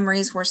that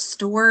memories were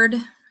stored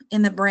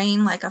in the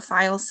brain like a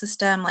file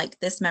system, like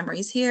this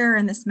memory's here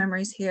and this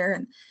memory's here.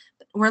 And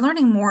we're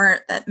learning more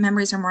that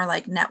memories are more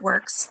like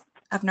networks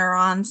of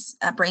neurons,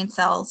 brain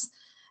cells,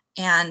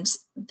 and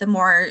the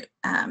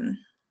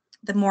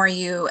more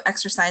you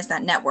exercise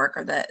that network,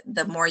 or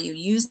the more you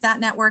use that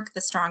network,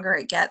 the stronger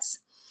it gets.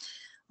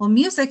 Well,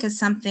 music is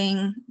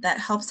something that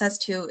helps us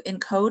to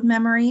encode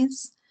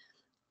memories.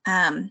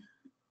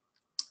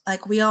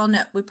 Like we all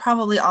know, we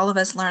probably all of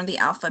us learned the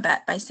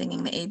alphabet by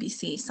singing the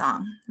ABC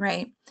song,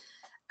 right?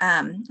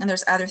 And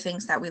there's other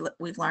things that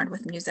we've learned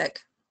with music.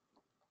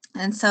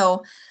 And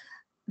so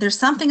there's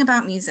something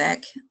about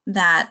music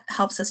that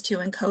helps us to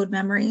encode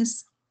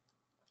memories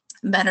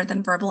better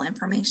than verbal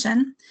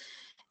information.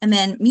 And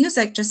then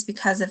music, just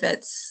because of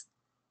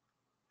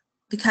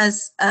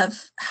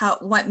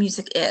what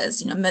music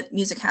is.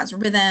 Music has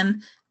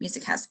rhythm,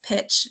 music has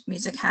pitch,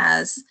 music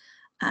has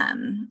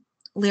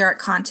lyric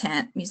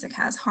content, music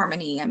has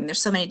harmony. I mean,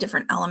 there's so many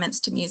different elements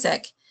to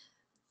music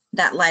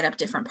that light up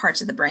different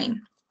parts of the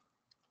brain.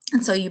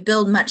 And so you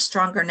build much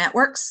stronger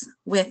networks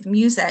with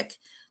music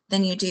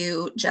than you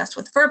do just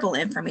with verbal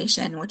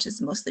information, which is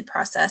mostly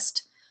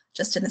processed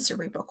just in the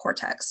cerebral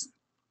cortex,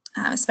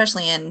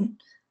 especially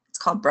it's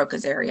called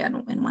Broca's area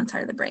in one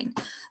side of the brain.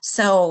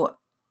 So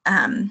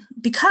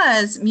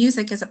because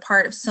music is a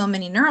part of so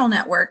many neural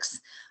networks,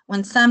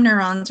 when some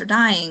neurons are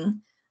dying,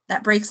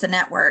 that breaks the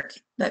network,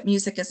 but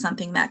music is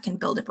something that can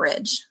build a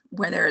bridge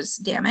where there's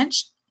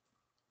damage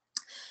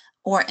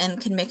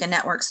and can make a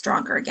network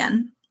stronger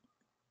again.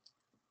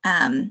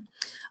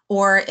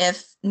 Or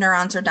if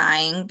neurons are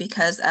dying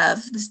because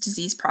of this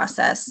disease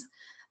process,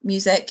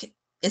 music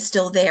is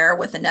still there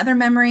with another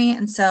memory,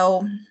 and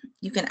so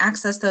you can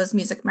access those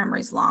music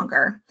memories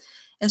longer.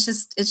 It's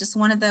just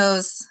one of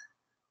those,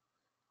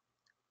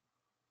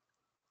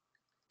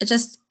 it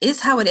just is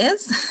how it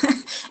is.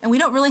 And we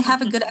don't really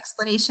have a good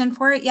explanation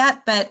for it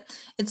yet, but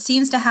it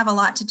seems to have a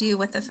lot to do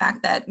with the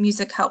fact that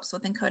music helps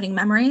with encoding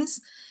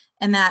memories,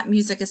 and that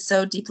music is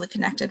so deeply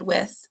connected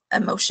with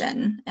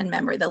emotion and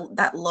memory,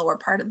 that lower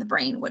part of the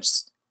brain, which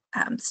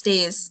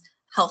stays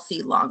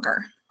healthy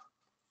longer.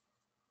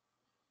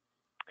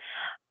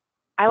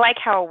 I like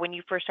how when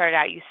you first started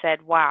out, you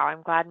said, wow,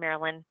 I'm glad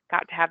Marilyn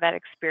got to have that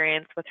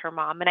experience with her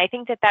mom. And I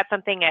think that that's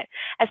something that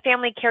as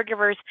family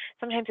caregivers,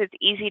 sometimes it's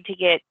easy to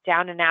get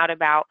down and out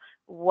about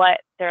what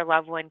their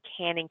loved one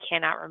can and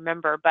cannot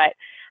remember. But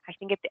I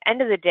think at the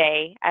end of the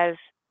day, as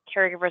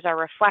caregivers are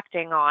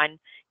reflecting on,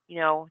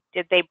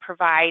 did they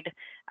provide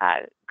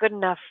good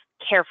enough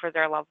care for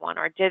their loved one,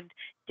 or did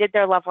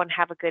their loved one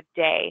have a good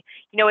day?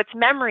 It's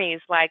memories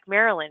like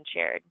Marilyn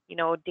shared,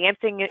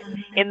 dancing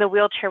in the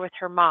wheelchair with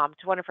her mom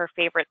to one of her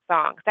favorite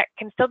songs that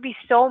can still be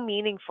so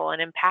meaningful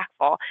and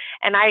impactful.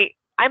 And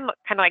I'm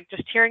kind of like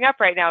just tearing up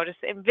right now, just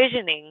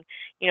envisioning,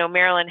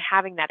 Marilyn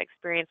having that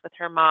experience with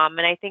her mom.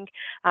 And I think,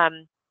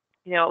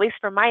 at least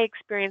from my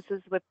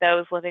experiences with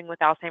those living with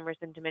Alzheimer's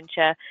and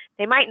dementia,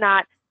 they might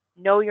not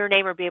know your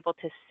name or be able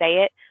to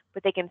say it,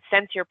 but they can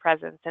sense your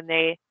presence, and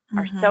they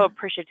are so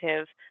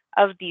appreciative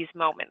of these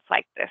moments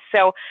like this.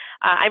 So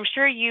I'm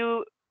sure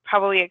you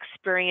probably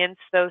experience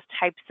those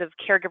types of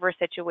caregiver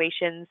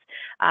situations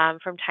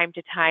from time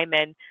to time,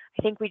 and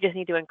I think we just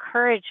need to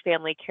encourage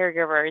family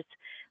caregivers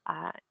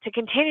to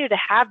continue to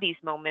have these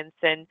moments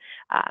and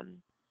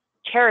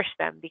cherish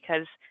them,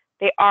 because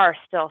they are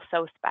still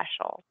so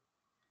special.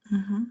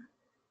 Mm-hmm.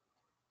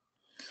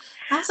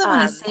 I also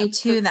want to say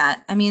too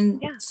that,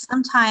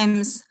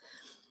 sometimes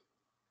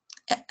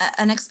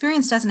an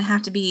experience doesn't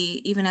have to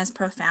be even as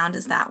profound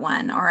as that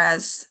one, or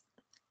as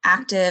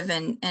active,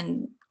 and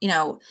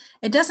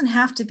it doesn't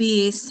have to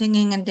be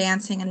singing and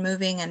dancing and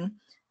moving, and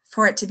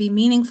for it to be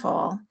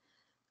meaningful.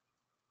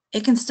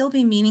 It can still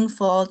be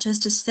meaningful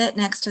just to sit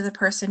next to the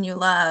person you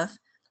love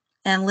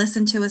and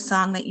listen to a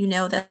song that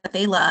that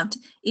they loved,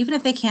 even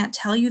if they can't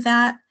tell you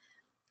that,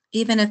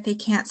 even if they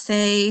can't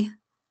say,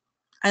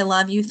 I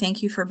love you,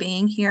 thank you for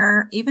being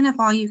here, even if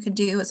all you could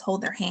do is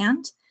hold their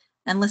hand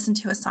and listen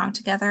to a song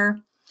together.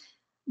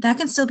 That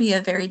can still be a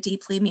very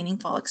deeply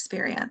meaningful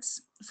experience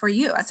for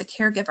you as a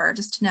caregiver,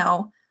 just to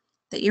know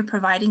that you're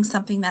providing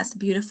something that's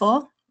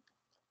beautiful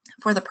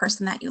for the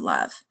person that you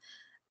love.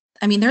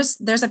 I mean,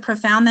 there's a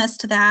profoundness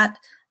to that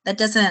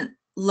doesn't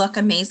look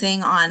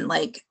amazing on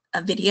like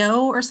a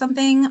video or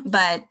something,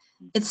 but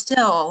it's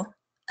still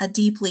a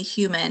deeply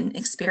human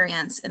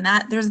experience, and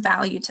that there's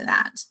value to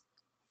that.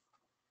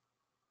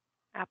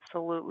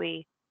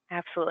 Absolutely.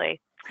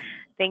 Absolutely.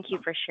 Thank you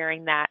for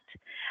sharing that.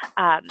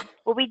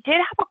 Well, we did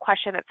have a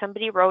question that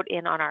somebody wrote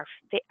in on our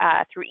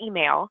through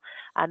email.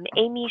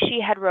 Amy, she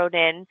had wrote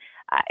in.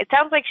 It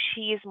sounds like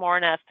she's more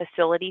in a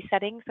facility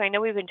setting. So I know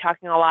we've been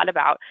talking a lot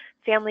about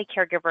family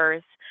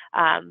caregivers,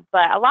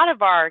 but a lot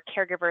of our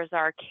caregivers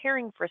are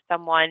caring for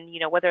someone,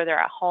 whether they're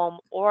at home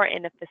or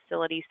in a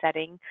facility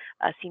setting,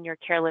 a senior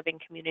care living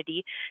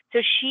community. So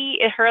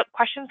her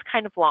question's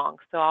kind of long,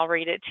 so I'll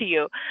read it to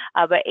you.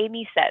 But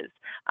Amy says,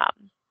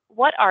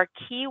 what are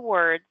key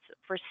words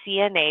for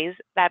CNAs,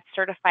 that's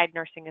certified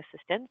nursing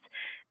assistants,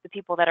 the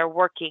people that are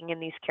working in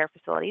these care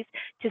facilities,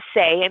 to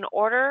say in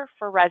order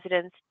for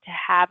residents to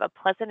have a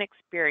pleasant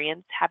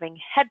experience having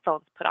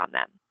headphones put on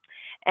them?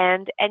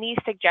 And any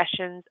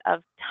suggestions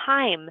of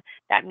time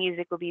that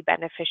music would be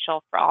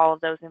beneficial for all of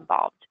those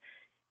involved?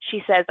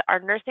 She says, our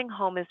nursing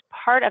home is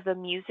part of the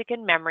Music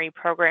and Memory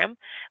program,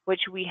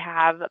 which we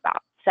have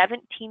about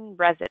 17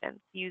 residents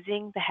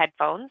using the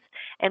headphones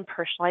and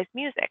personalized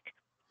music.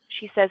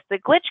 She says the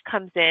glitch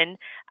comes in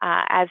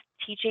as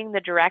teaching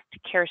the direct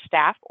care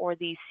staff, or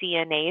the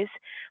CNAs,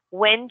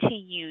 when to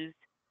use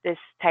this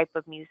type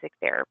of music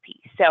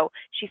therapy. So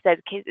she says,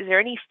 is there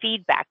any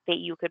feedback that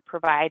you could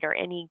provide, or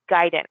any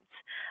guidance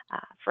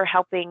for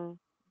helping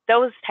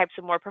those types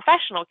of more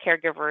professional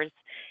caregivers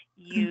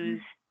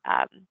use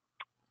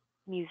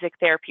music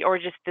therapy, or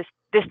just this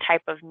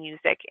type of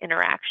music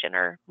interaction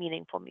or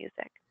meaningful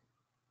music.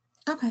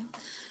 Okay.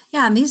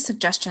 Yeah, and these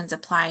suggestions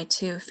apply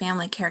to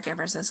family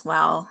caregivers as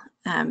well.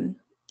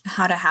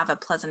 How to have a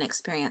pleasant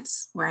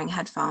experience wearing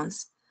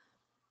headphones,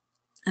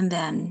 and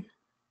then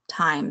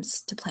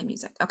times to play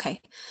music.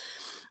 Okay.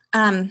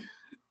 I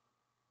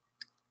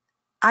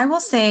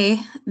will say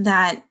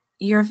that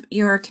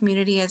your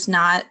community is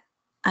not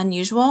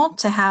unusual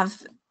to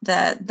have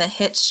the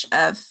hitch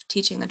of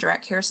teaching the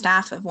direct care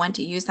staff of when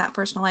to use that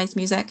personalized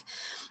music.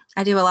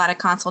 I do a lot of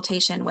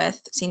consultation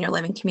with senior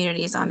living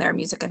communities on their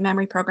music and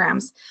memory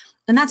programs,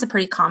 and that's a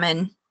pretty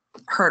common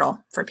hurdle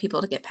for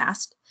people to get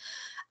past.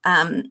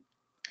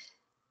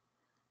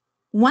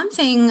 One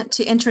thing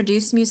to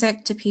introduce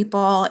music to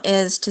people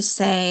is to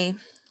say,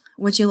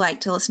 would you like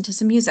to listen to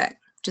some music?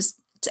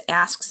 Just to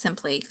ask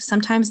simply.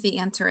 Sometimes the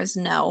answer is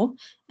no,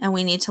 and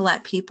we need to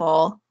let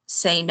people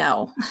say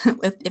no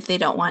if they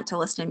don't want to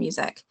listen to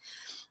music.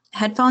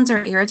 Headphones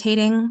are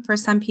irritating for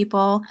some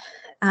people.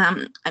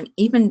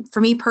 Even for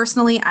me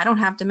personally, I don't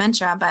have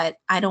dementia, but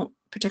I don't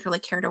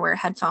particularly care to wear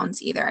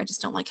headphones either. I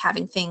just don't like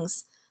having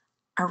things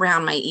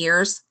around my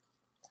ears.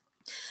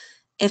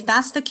 If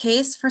that's the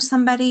case for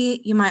somebody,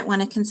 you might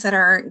want to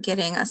consider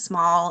getting a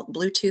small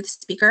Bluetooth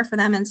speaker for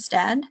them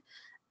instead.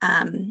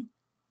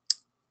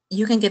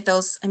 You can get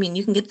those,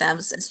 you can get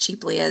those as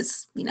cheaply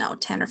as, $10 or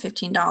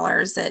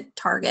 $15 at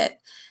Target,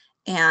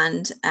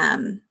 and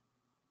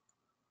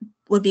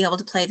would be able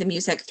to play the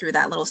music through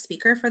that little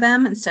speaker for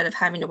them instead of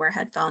having to wear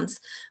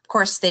headphones. Of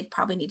course, they'd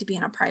probably need to be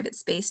in a private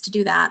space to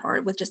do that,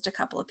 or with just a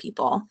couple of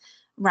people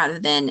rather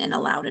than in a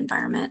loud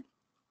environment.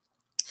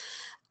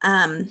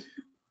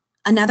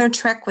 Another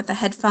trick with the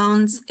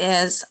headphones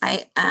is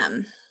I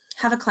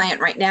have a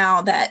client right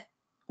now that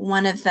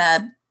one of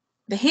the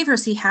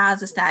behaviors he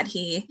has is that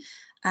he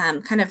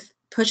kind of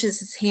pushes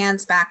his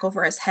hands back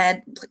over his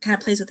head, kind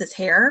of plays with his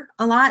hair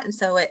a lot. And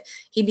so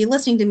he'd be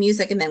listening to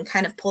music and then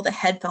kind of pull the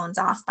headphones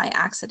off by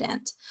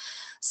accident.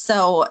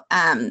 So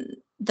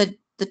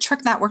the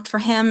trick that worked for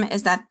him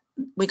is that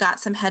we got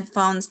some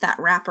headphones that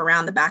wrap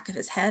around the back of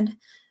his head.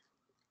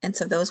 And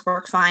so those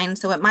work fine.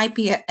 So it might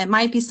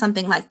be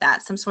something like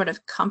that, some sort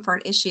of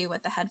comfort issue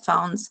with the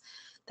headphones,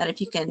 that if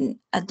you can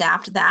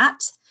adapt that,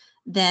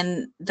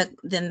 then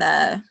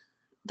the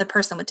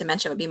person with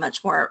dementia would be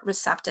much more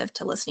receptive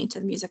to listening to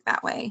the music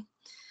that way.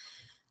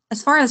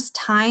 As far as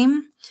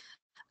time,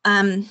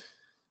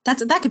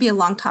 that could be a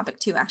long topic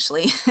too,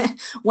 actually.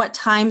 What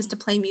times to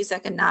play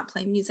music and not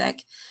play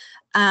music.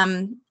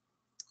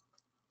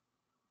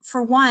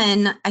 For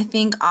one, I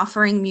think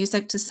offering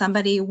music to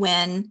somebody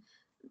when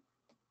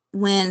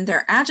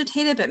they're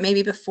agitated, but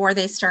maybe before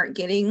they start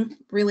getting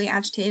really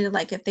agitated,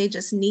 like if they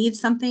just need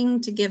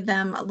something to give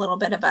them a little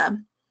bit of a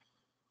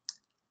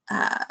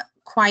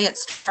quiet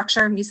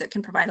structure. Music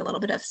can provide a little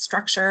bit of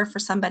structure for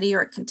somebody,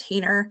 or a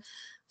container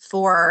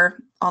for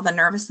all the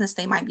nervousness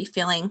they might be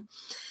feeling.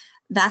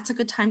 That's a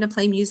good time to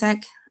play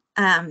music.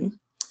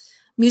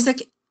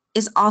 Music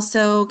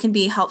can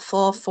be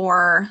helpful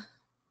for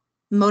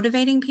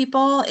motivating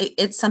people.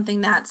 It's something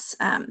that's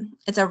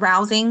it's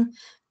arousing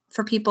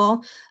for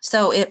people,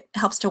 so it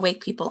helps to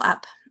wake people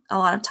up a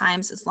lot of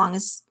times, as long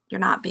as you're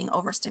not being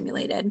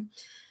overstimulated.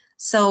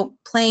 So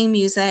playing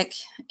music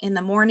in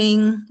the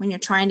morning when you're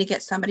trying to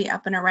get somebody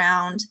up and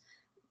around,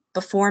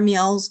 before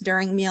meals,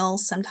 during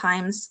meals,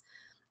 sometimes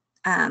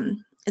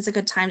is a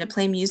good time to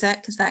play music,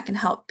 because that can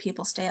help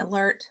people stay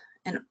alert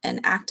and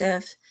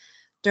active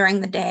during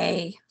the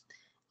day.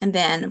 And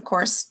then, of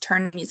course,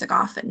 turn music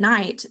off at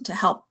night to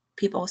help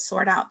people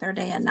sort out their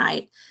day and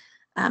night.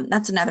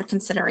 That's another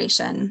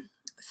consideration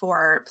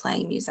for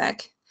playing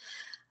music.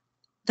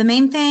 The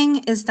main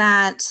thing is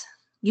that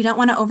you don't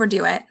want to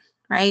overdo it,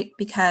 right?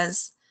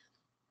 Because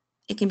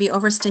it can be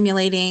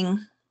overstimulating,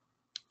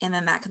 and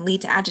then that can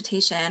lead to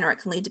agitation, or it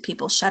can lead to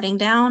people shutting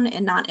down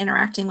and not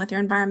interacting with their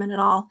environment at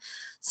all.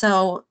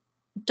 So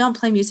don't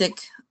play music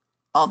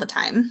all the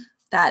time.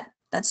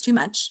 That's too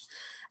much.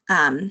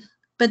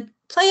 But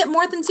play it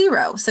more than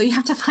zero. So you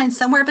have to find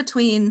somewhere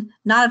between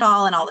not at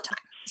all and all the time.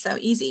 So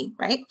easy,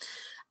 right?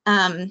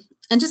 And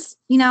just,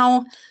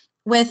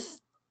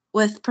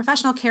 with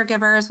professional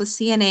caregivers, with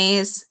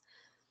CNAs,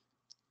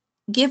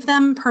 give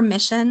them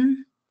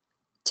permission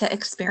to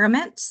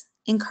experiment,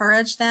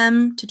 encourage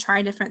them to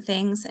try different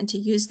things and to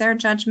use their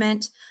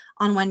judgment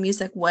on when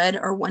music would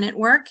or wouldn't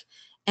work.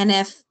 And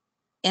if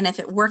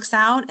it works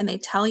out and they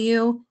tell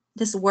you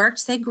this worked,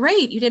 say,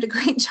 great, you did a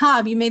great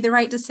job, you made the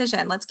right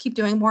decision, let's keep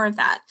doing more of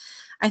that.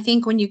 I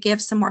think when you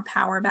give some more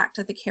power back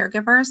to the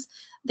caregivers,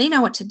 they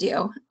know what to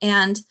do.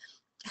 And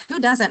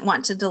who doesn't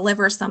want to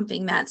deliver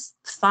something that's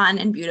fun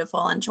and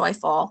beautiful and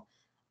joyful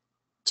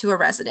to a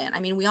resident? I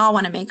mean, we all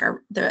want to make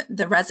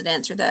the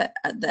residents, or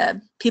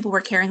the people we're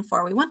caring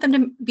for, we want them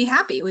to be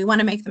happy. We want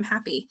to make them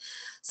happy.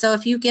 So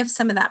if you give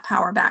some of that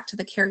power back to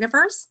the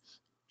caregivers,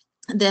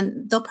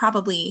 then they'll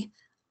probably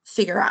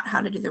figure out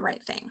how to do the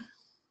right thing.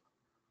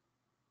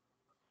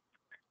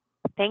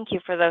 Thank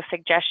you for those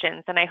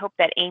suggestions, and I hope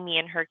that Amy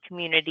and her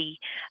community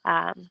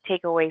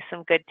take away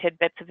some good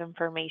tidbits of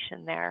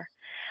information there.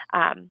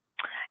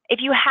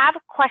 If you have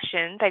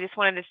questions, I just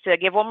wanted to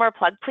give one more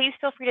plug. Please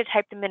feel free to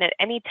type them in at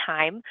any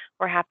time.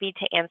 We're happy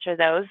to answer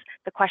those.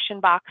 The question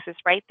box is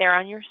right there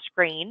on your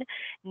screen.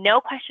 No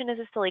question is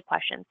a silly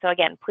question. So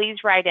again,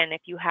 please write in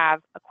if you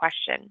have a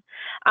question.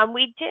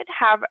 We did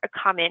have a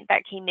comment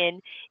that came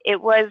in.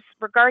 It was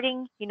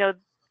regarding,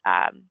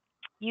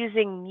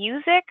 using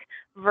music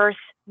versus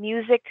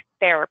music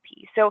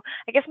therapy. So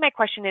I guess my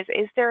question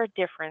is there a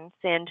difference?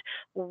 And,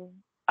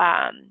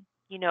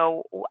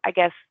 I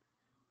guess,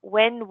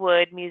 when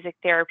would music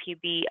therapy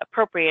be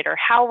appropriate, or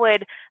how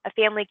would a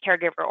family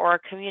caregiver or a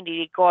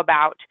community go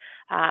about,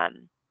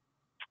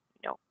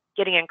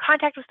 getting in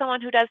contact with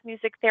someone who does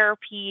music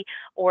therapy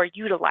or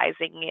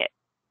utilizing it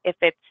if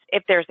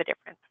there's a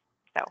difference?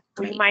 So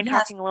would you mind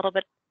talking a little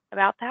bit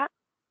about that?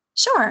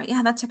 Sure.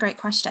 Yeah, that's a great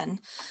question.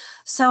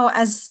 So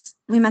as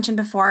we mentioned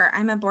before,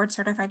 I'm a board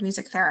certified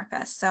music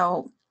therapist.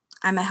 So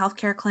I'm a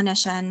healthcare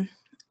clinician.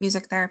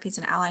 Music therapy is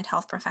an allied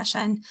health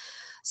profession.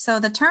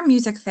 So the term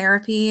music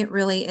therapy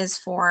really is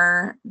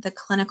for the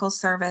clinical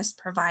service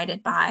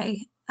provided by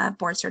a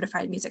board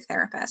certified music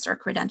therapist or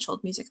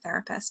credentialed music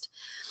therapist.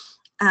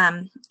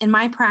 In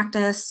my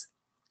practice,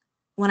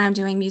 when I'm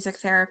doing music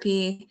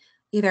therapy,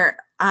 either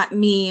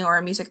me or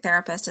a music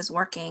therapist is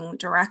working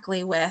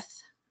directly with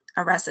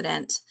a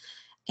resident,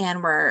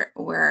 and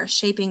we're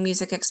shaping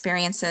music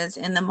experiences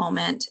in the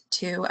moment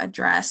to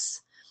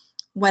address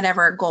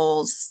whatever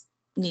goals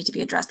need to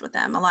be addressed with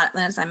them.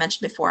 As I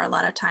mentioned before, a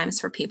lot of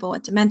times for people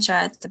with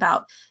dementia, it's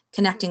about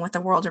connecting with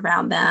the world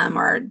around them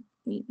or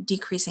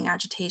decreasing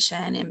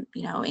agitation and,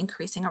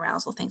 increasing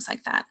arousal, things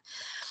like that.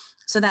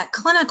 So that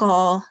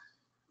clinical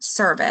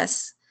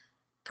service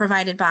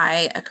provided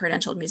by a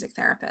credentialed music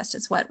therapist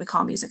is what we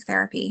call music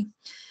therapy.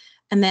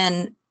 And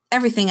then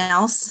everything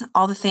else,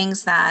 all the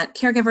things that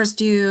caregivers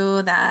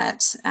do,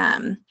 that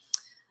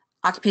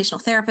occupational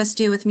therapists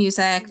do with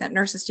music, that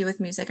nurses do with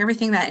music,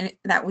 everything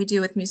that we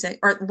do with music,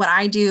 or what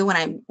I do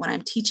when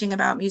I'm teaching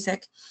about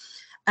music,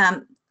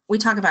 we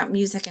talk about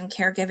music and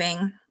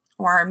caregiving,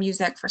 or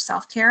music for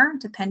self-care,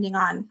 depending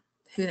on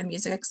who the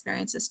music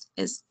experience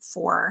is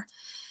for.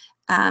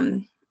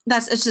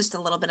 It's just a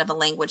little bit of a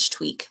language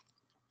tweak.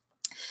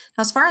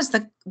 Now, as far as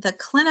the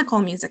clinical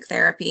music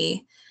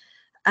therapy,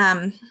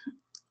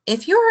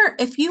 if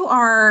you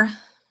are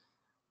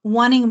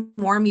wanting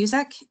more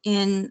music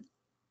in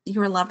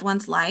your loved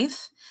one's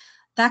life,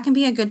 that can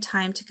be a good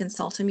time to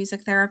consult a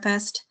music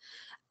therapist,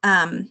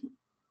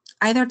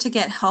 either to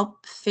get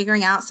help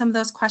figuring out some of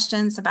those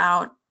questions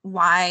about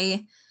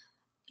why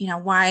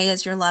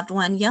is your loved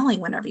one yelling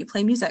whenever you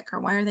play music, or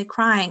why are they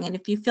crying? And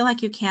if you feel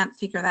like you can't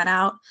figure that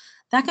out,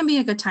 that can be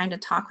a good time to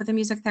talk with a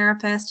music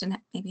therapist and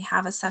maybe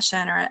have a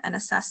session or an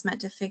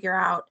assessment to figure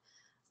out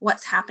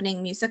what's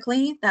happening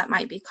musically that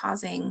might be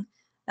causing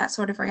that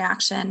sort of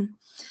reaction.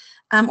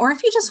 Or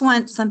if you just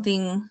want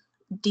something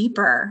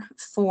deeper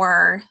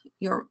for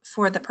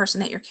the person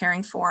that you're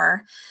caring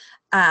for,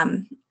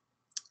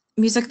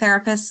 music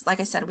therapists, like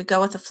I said, we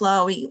go with the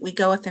flow. We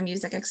go with the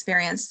music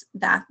experience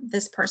that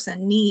this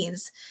person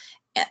needs.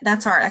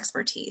 That's our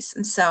expertise.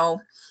 And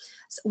so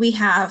we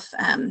have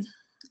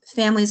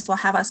families will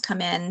have us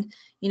come in.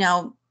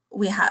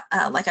 We have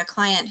like a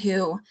client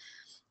who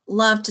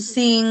loved to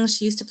sing.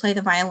 She used to play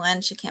the violin.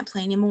 She can't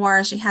play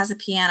anymore. She has a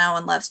piano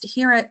and loves to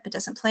hear it, but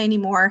doesn't play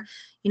anymore.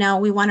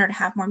 We want her to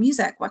have more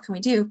music. What can we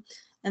do?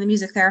 And the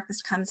music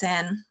therapist comes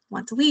in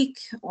once a week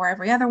or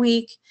every other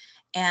week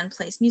and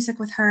plays music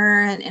with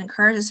her and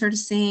encourages her to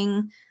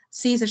sing,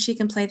 sees if she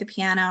can play the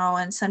piano,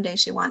 and some days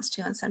she wants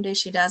to and some days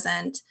she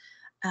doesn't,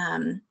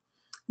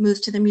 moves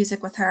to the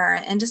music with her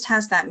and just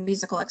has that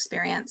musical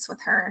experience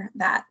with her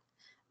that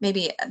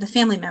maybe the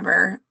family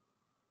member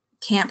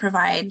can't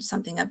provide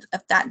something of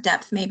that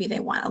depth. Maybe they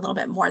want a little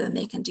bit more than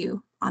they can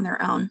do on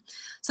their own.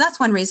 So that's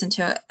one reason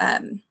to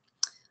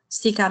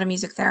seek out a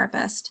music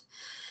therapist.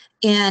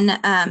 In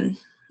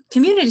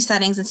community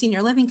settings and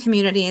senior living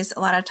communities, a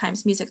lot of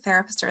times music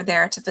therapists are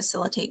there to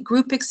facilitate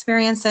group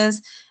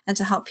experiences and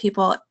to help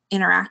people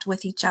interact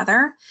with each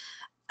other,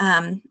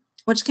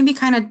 which can be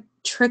kind of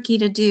tricky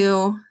to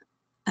do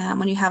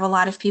when you have a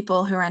lot of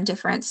people who are in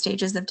different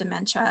stages of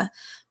dementia.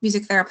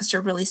 Music therapists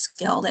are really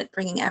skilled at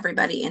bringing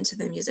everybody into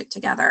the music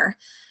together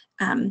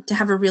to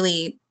have a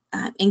really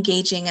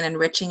engaging and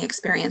enriching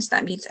experience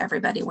that meets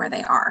everybody where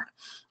they are.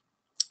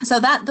 So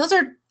those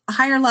are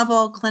higher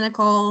level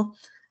clinical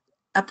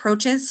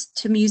approaches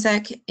to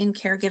music in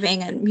caregiving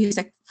and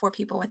music for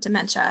people with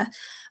dementia.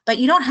 But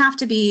you don't have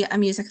to be a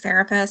music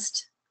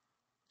therapist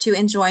to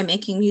enjoy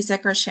making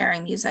music or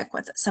sharing music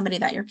with somebody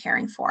that you're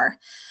caring for.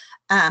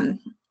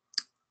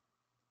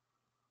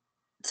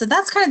 So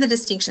that's kind of the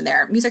distinction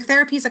there. Music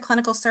therapy is a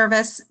clinical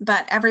service,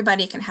 but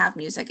everybody can have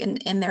music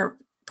in their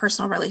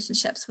personal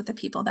relationships with the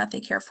people that they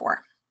care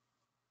for.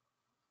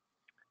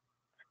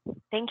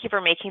 Thank you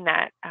for making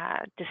that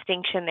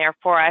distinction there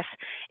for us.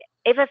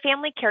 If a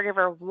family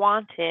caregiver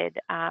wanted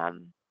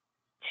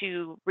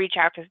to reach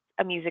out to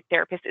a music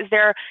therapist? Is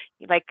there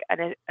like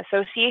an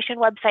association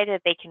website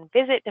that they can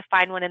visit to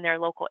find one in their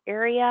local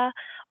area,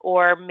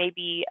 or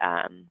maybe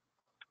a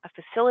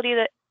facility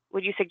that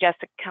would you suggest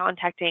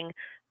contacting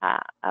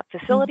a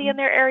facility in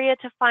their area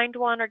to find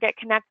one or get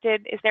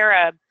connected? Is there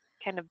a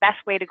kind of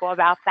best way to go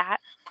about that?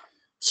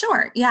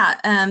 Sure. Yeah.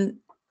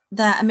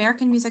 The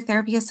American Music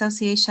Therapy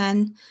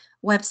Association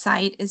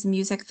website is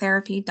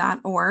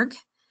musictherapy.org,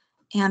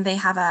 and they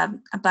have a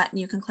button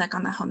you can click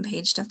on the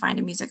homepage to find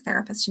a music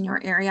therapist in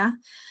your area.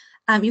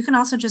 You can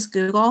also just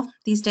Google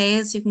these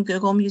days. You can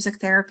Google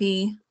music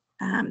therapy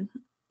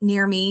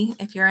near me.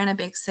 If you're in a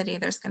big city,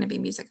 there's going to be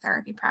music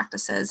therapy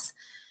practices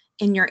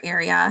in your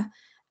area.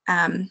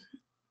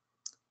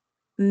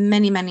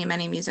 Many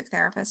music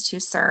therapists who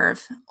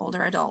serve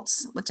older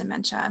adults with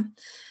dementia.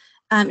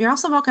 You're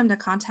also welcome to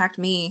contact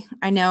me.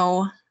 I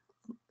know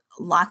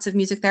lots of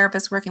music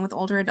therapists working with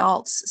older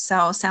adults, so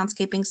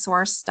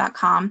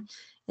soundscapingsource.com,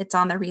 it's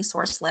on the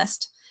resource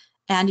list,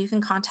 and you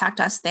can contact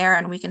us there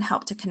and we can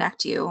help to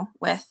connect you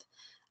with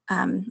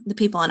the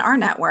people in our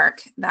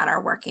network that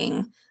are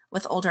working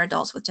with older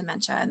adults with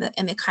dementia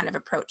and the kind of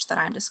approach that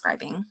I'm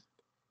describing.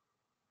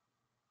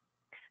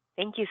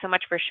 Thank you so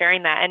much for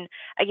sharing that. And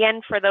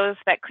again, for those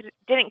that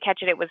didn't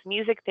catch it, it was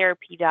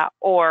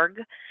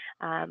musictherapy.org,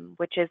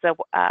 which is a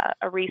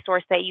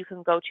resource that you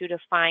can go to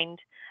find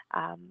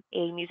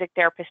a music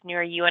therapist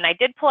near you. And I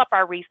did pull up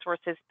our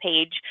resources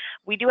page.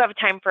 We do have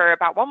time for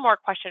about one more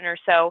question or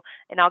so,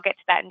 and I'll get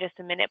to that in just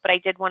a minute, but I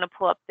did want to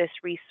pull up this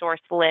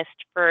resource list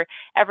for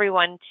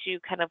everyone to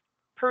kind of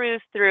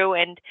peruse through.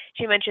 And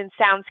she mentioned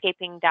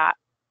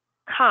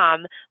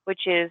soundscaping.com,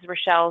 which is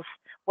Rachelle's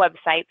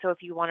website. So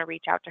if you want to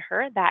reach out to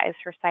her, that is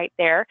her site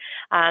there.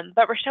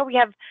 But Rachelle, we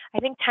have, I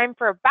think, time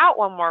for about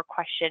one more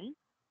question.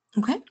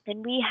 Okay.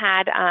 And we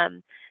had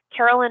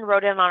Carolyn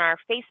wrote in on our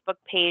Facebook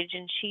page,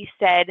 and she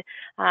said,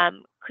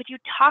 could you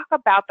talk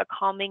about the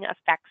calming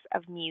effects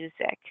of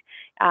music?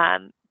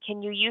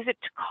 Can you use it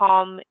to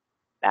calm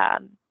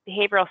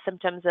behavioral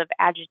symptoms of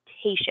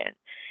agitation?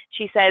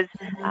 She says,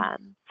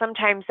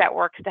 sometimes that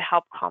works to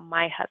help calm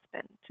my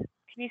husband. Can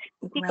you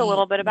speak a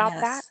little bit about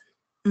that?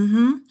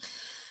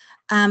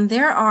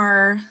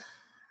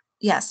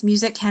 Yes,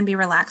 music can be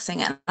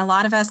relaxing, and a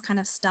lot of us kind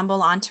of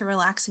stumble onto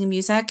relaxing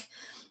music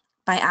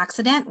by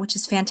accident, which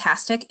is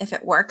fantastic. If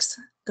it works,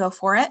 go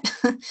for it.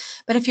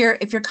 But if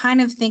you're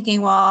kind of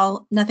thinking,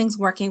 well, nothing's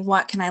working,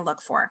 what can I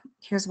look for?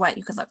 Here's what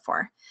you could look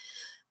for.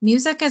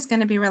 Music is going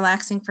to be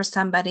relaxing for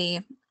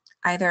somebody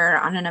either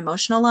on an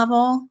emotional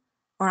level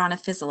or on a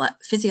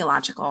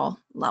physiological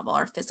level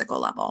or physical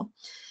level.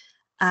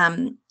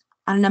 On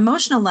an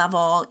emotional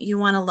level, you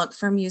want to look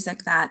for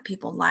music that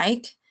people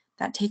like,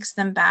 that takes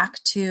them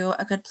back to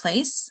a good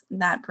place,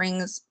 that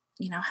brings,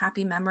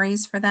 happy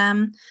memories for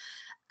them.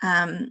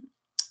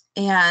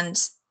 And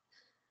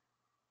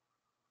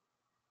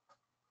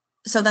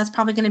so that's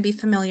probably going to be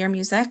familiar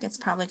music. It's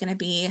probably going to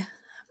be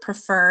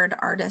preferred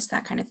artists,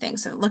 that kind of thing.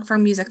 So look for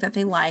music that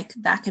they like.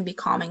 That can be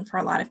calming for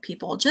a lot of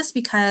people, just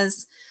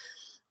because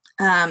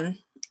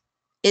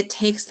it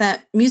takes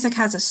that music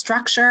has a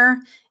structure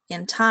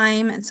in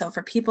time. And so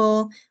for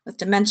people with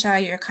dementia,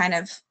 you're kind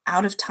of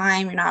out of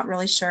time. You're not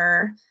really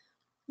sure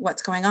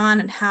what's going on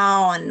and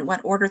how and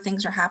what order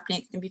things are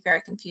happening. It can be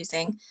very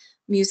confusing.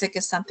 Music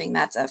is something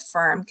that's a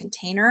firm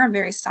container, a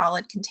very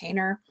solid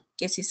container,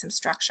 gives you some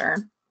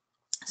structure.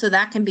 So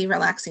that can be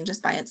relaxing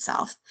just by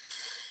itself.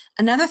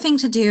 Another thing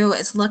to do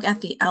is look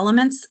at the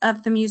elements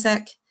of the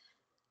music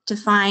to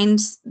find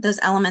those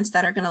elements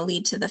that are going to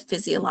lead to the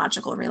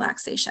physiological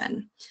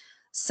relaxation.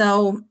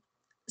 So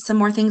some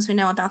more things we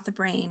know about the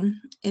brain.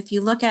 If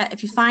you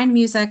find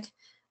music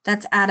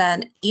that's at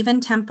an even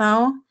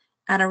tempo,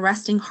 at a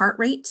resting heart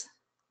rate,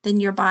 then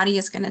your body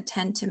is going to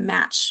tend to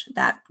match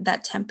that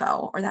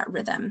tempo or that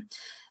rhythm.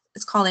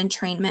 It's called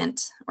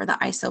entrainment, or the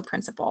ISO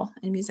principle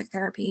in music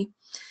therapy.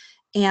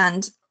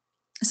 And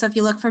so if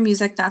you look for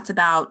music that's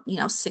about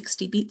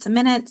 60 beats a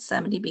minute,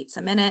 70 beats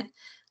a minute,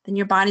 then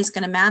your body's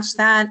going to match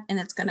that, and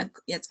it's going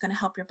to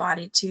help your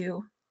body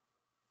to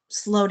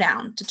slow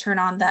down, to turn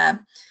on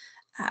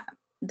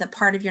the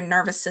part of your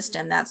nervous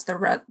system that's the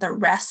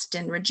rest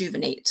and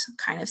rejuvenate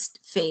kind of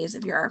phase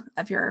of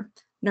your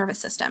nervous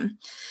system.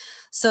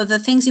 So the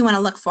things you want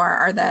to look for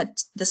are the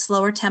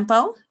slower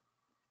tempo,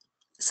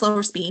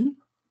 slower speed.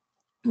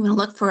 You want to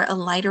look for a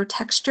lighter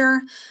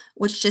texture,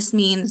 which just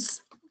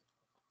means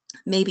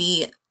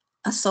maybe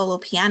a solo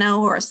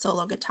piano or a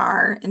solo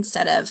guitar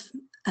instead of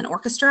an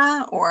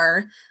orchestra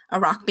or a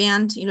rock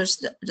band,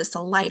 just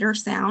a lighter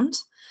sound.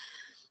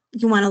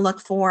 You want to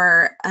look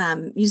for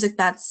music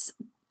that's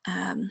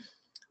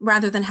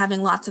rather than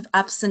having lots of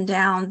ups and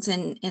downs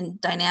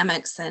and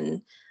dynamics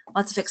and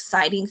lots of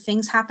exciting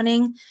things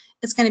happening,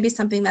 it's going to be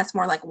something that's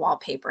more like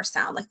wallpaper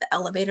sound, like the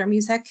elevator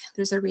music.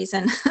 There's a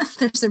reason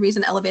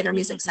elevator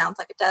music sounds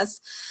like it does,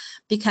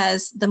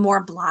 because the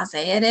more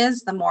blasé it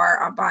is, the more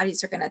our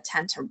bodies are going to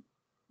tend to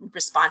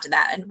respond to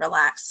that and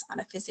relax on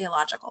a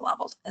physiological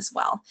level as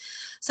well.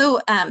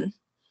 So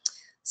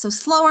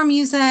slower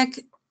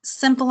music,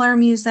 simpler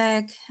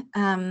music,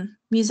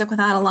 music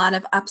without a lot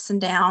of ups and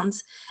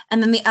downs.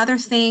 And then the other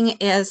thing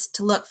is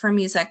to look for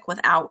music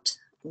without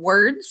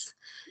words,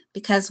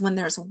 because when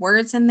there's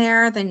words in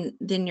there, then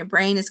your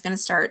brain is going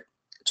to start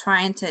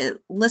trying to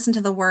listen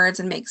to the words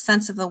and make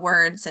sense of the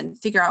words and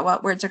figure out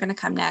what words are going to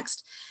come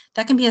next.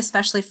 That can be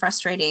especially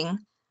frustrating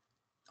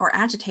or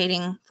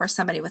agitating for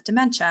somebody with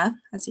dementia,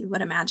 as you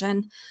would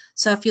imagine.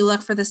 So if you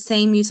look for the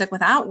same music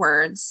without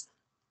words,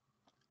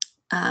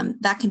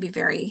 that can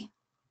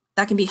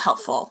be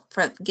helpful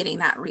for getting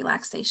that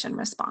relaxation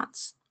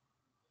response.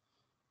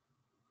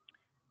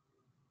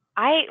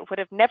 I would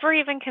have never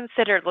even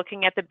considered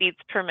looking at the beats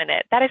per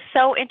minute. That is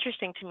so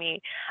interesting to me.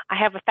 I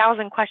have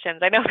 1,000 questions.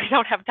 I know we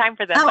don't have time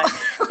for them,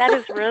 but that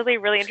is really,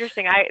 really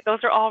interesting. Those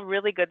are all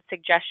really good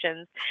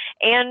suggestions.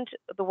 And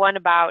the one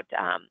about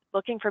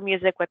looking for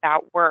music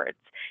without words,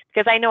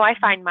 because I know I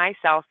find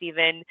myself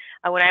even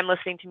when I'm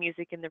listening to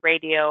music in the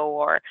radio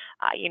or,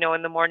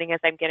 in the morning as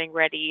I'm getting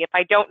ready, if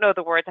I don't know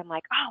the words, I'm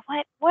like,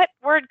 oh, what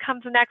word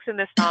comes next in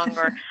this song?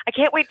 Or I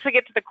can't wait to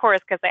get to the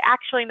chorus because I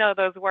actually know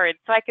those words.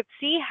 So I could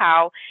see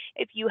how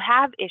if you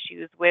have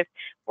issues with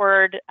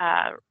word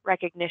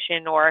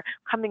recognition or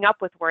coming up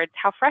with words,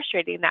 how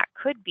frustrating that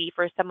could be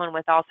for someone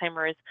with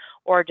Alzheimer's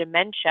or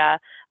dementia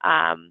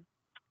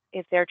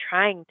if they're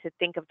trying to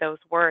think of those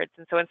words.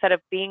 And so instead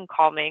of being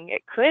calming,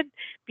 it could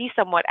be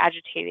somewhat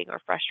agitating or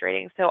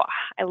frustrating. So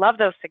I love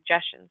those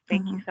suggestions.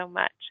 Thank you so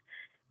much.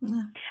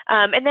 Yeah.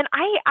 And then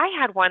I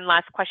had one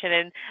last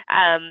question,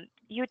 and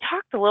you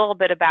talked a little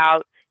bit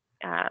about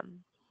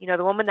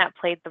the woman that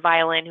played the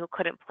violin who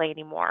couldn't play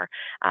anymore.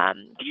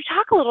 Could you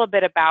talk a little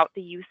bit about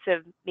the use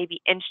of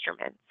maybe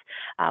instruments,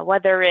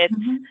 whether it's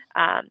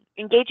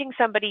engaging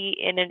somebody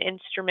in an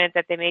instrument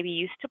that they maybe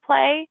used to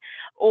play,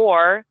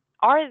 or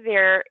are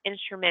there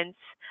instruments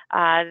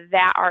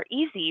that are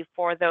easy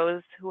for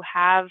those who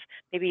have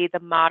maybe the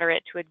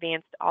moderate to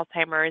advanced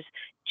Alzheimer's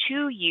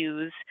to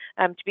use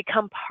to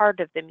become part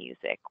of the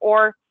music?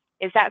 Or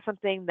is that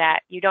something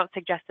that you don't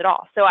suggest at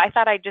all? So I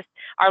thought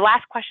our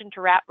last question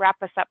to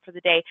wrap us up for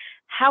the day,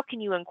 how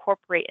can you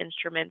incorporate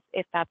instruments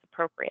if that's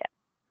appropriate?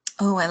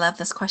 Oh, I love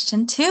this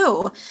question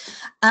too.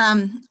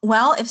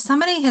 Well, if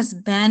somebody has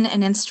been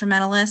an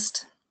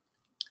instrumentalist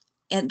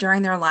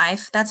during their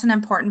life, that's an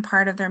important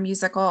part of their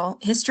musical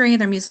history,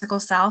 their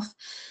musical self.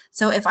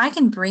 So if I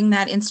can bring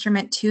that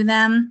instrument to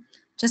them,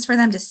 just for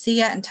them to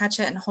see it and touch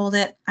it and hold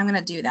it, I'm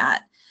going to do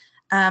that.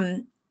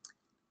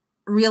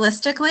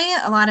 Realistically,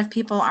 a lot of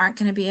people aren't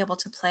going to be able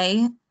to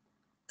play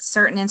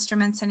certain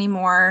instruments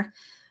anymore.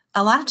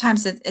 A lot of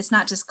times it's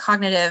not just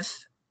cognitive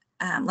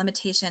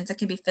limitations, it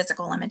can be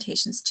physical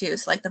limitations too.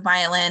 So like the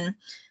violin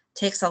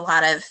takes a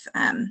lot of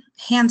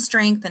hand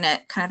strength and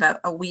it kind of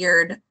a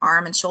weird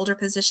arm and shoulder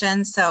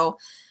position. So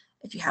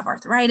if you have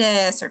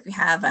arthritis or if you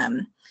have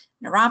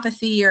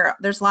neuropathy, or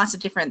there's lots of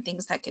different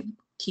things that could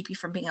keep you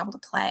from being able to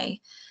play.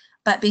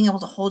 But being able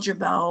to hold your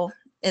bow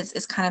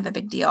is kind of a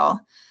big deal.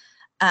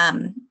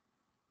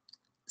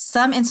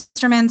 Some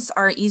instruments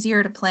are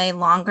easier to play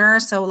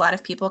longer, so a lot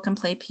of people can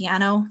play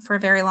piano for a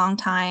very long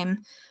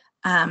time.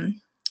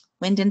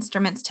 Wind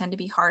instruments tend to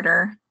be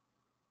harder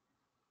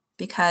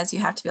because you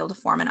have to be able to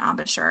form an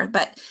embouchure.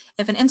 But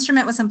if an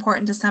instrument was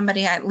important to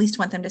somebody, I at least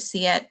want them to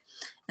see it.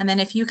 And then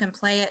if you can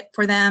play it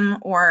for them,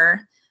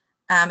 or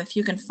if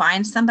you can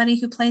find somebody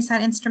who plays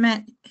that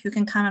instrument who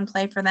can come and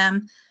play for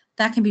them,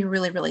 that can be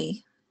really,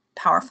 really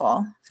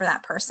powerful for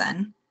that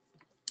person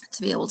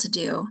to be able to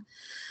do.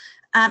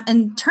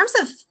 In terms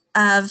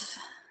of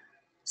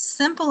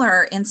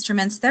simpler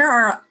instruments, there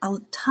are a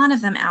ton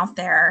of them out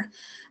there.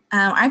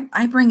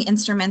 I bring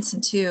instruments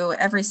into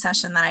every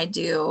session that I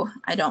do.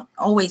 I don't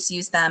always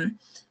use them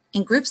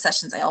in group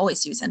sessions. I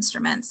always use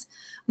instruments.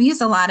 We use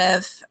a lot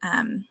of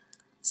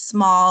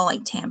small,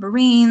 like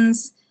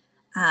tambourines,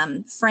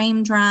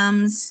 frame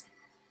drums.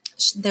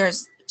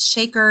 There's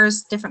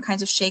shakers, different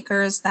kinds of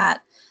shakers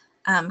that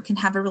can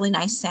have a really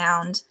nice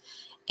sound.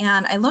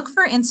 And I look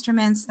for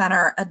instruments that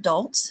are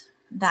adult,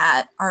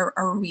 that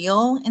are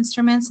real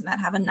instruments and that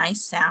have a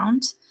nice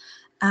sound,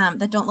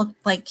 that don't look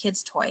like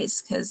kids'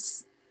 toys,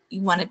 because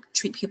you want to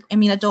treat people,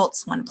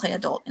 adults want to play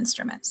adult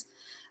instruments.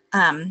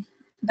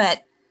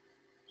 But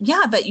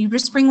you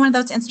just bring one of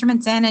those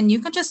instruments in and you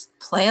can just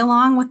play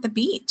along with the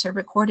beat to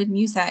recorded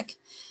music.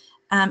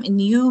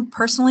 And you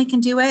personally can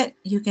do it.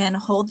 You can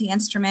hold the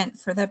instrument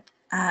for the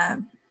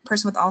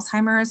person with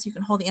Alzheimer's. You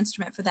can hold the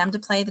instrument for them to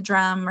play the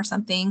drum or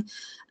something.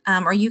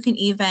 Or you can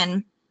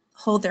even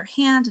hold their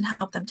hand and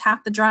help them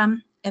tap the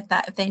drum if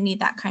they need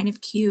that kind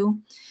of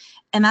cue.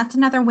 And that's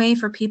another way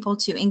for people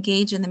to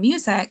engage in the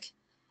music,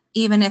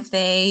 even if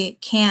they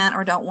can't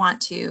or don't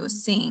want to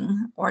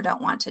sing or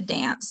don't want to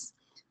dance.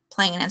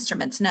 Playing an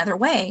instrument's another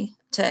way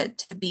to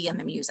be in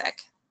the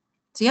music.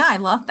 So yeah, I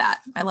love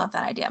that. I love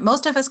that idea.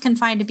 Most of us can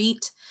find a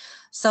beat.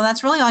 So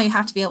that's really all you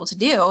have to be able to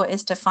do,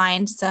 is to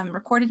find some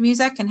recorded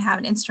music and have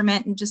an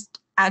instrument and just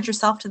add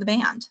yourself to the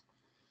band.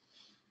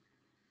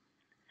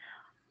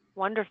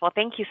 Wonderful.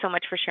 Thank you so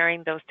much for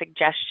sharing those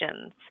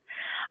suggestions.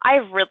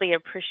 I've really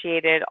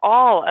appreciated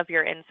all of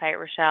your insight,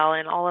 Rachelle,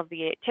 and all of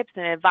the tips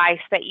and advice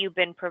that you've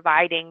been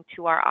providing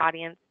to our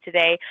audience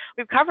today.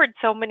 We've covered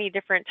so many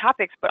different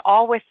topics, but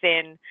all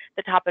within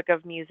the topic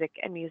of music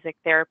and music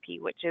therapy,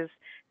 which is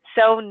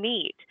so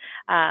neat.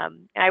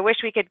 And I wish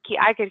I could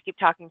keep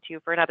talking to you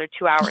for another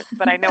 2 hours,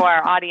 but I know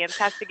our audience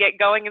has to get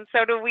going, and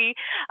so do we.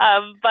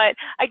 But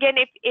again,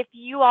 if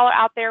you all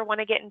out there want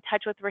to get in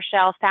touch with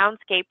Rachelle,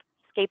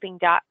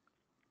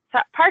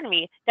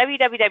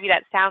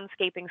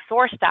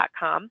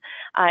 www.soundscapingsource.com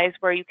is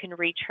where you can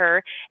reach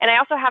her. And I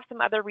also have some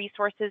other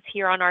resources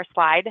here on our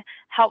slide,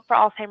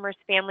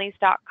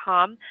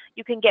 helpforalzheimersfamilies.com.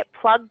 You can get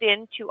plugged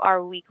into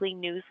our weekly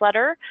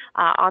newsletter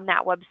on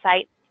that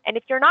website. And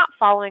if you're not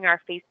following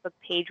our Facebook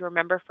page,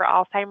 Remember for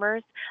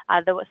Alzheimer's,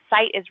 the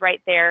site is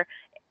right there.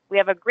 We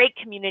have a great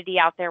community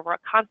out there. We're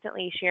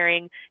constantly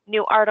sharing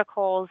new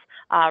articles,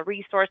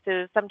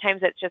 resources.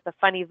 Sometimes it's just a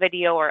funny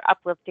video or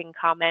uplifting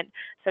comment.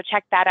 So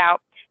check that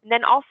out. And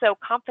then also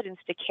Confidence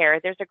to Care.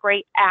 There's a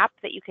great app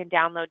that you can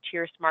download to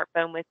your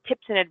smartphone with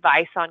tips and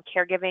advice on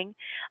caregiving.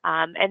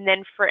 And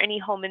then for any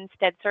home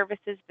instead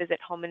services, visit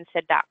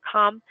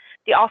homeinstead.com.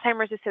 The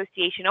Alzheimer's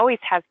Association always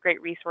has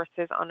great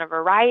resources on a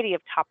variety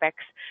of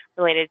topics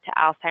related to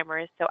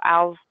Alzheimer's. So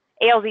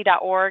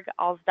alz.org,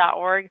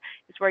 alz.org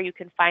is where you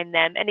can find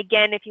them. And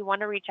again, if you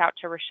want to reach out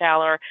to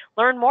Rachelle or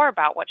learn more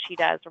about what she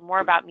does or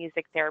more about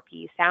music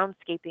therapy,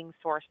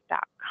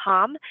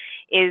 soundscapingsource.com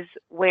is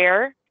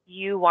where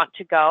you want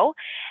to go.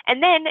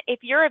 And then if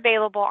you're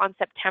available on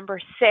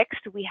September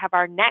 6th, we have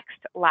our next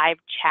live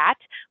chat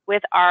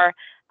with our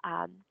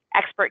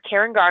expert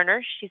Karen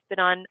Garner. She's been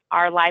on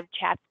our live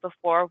chats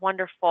before.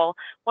 Wonderful,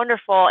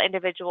 wonderful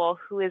individual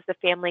who is the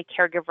family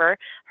caregiver.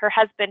 Her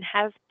husband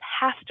has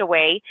passed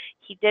away.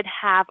 He did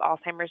have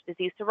Alzheimer's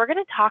disease. So we're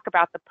going to talk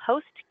about the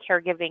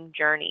post-caregiving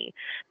journey.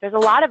 There's a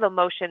lot of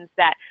emotions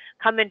that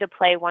come into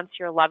play once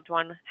your loved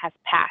one has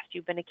passed.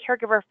 You've been a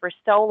caregiver for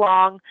so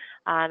long.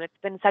 It's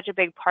been such a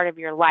big part of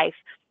your life.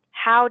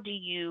 How do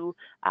you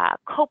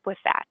cope with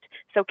that?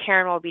 So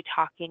Karen will be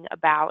talking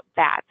about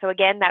that. So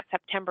again, that's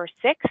September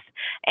 6th,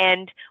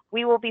 and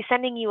we will be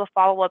sending you a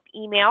follow-up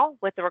email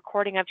with the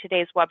recording of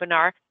today's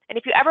webinar. And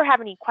if you ever have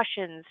any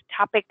questions,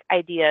 topic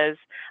ideas,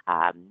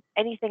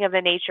 anything of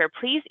the nature,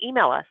 please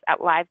email us at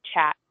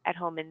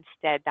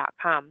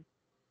livechat@homeinstead.com.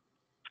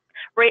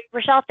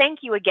 Rachelle,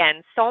 thank you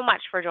again so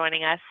much for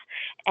joining us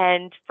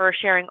and for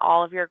sharing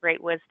all of your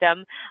great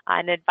wisdom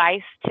and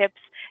advice,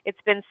 tips.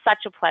 It's been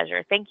such a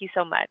pleasure. Thank you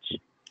so much.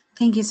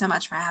 Thank you so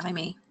much for having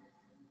me.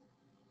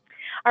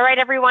 All right,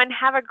 everyone,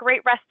 have a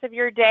great rest of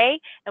your day,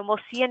 and we'll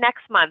see you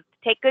next month.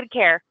 Take good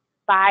care.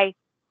 Bye.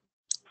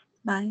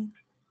 Bye.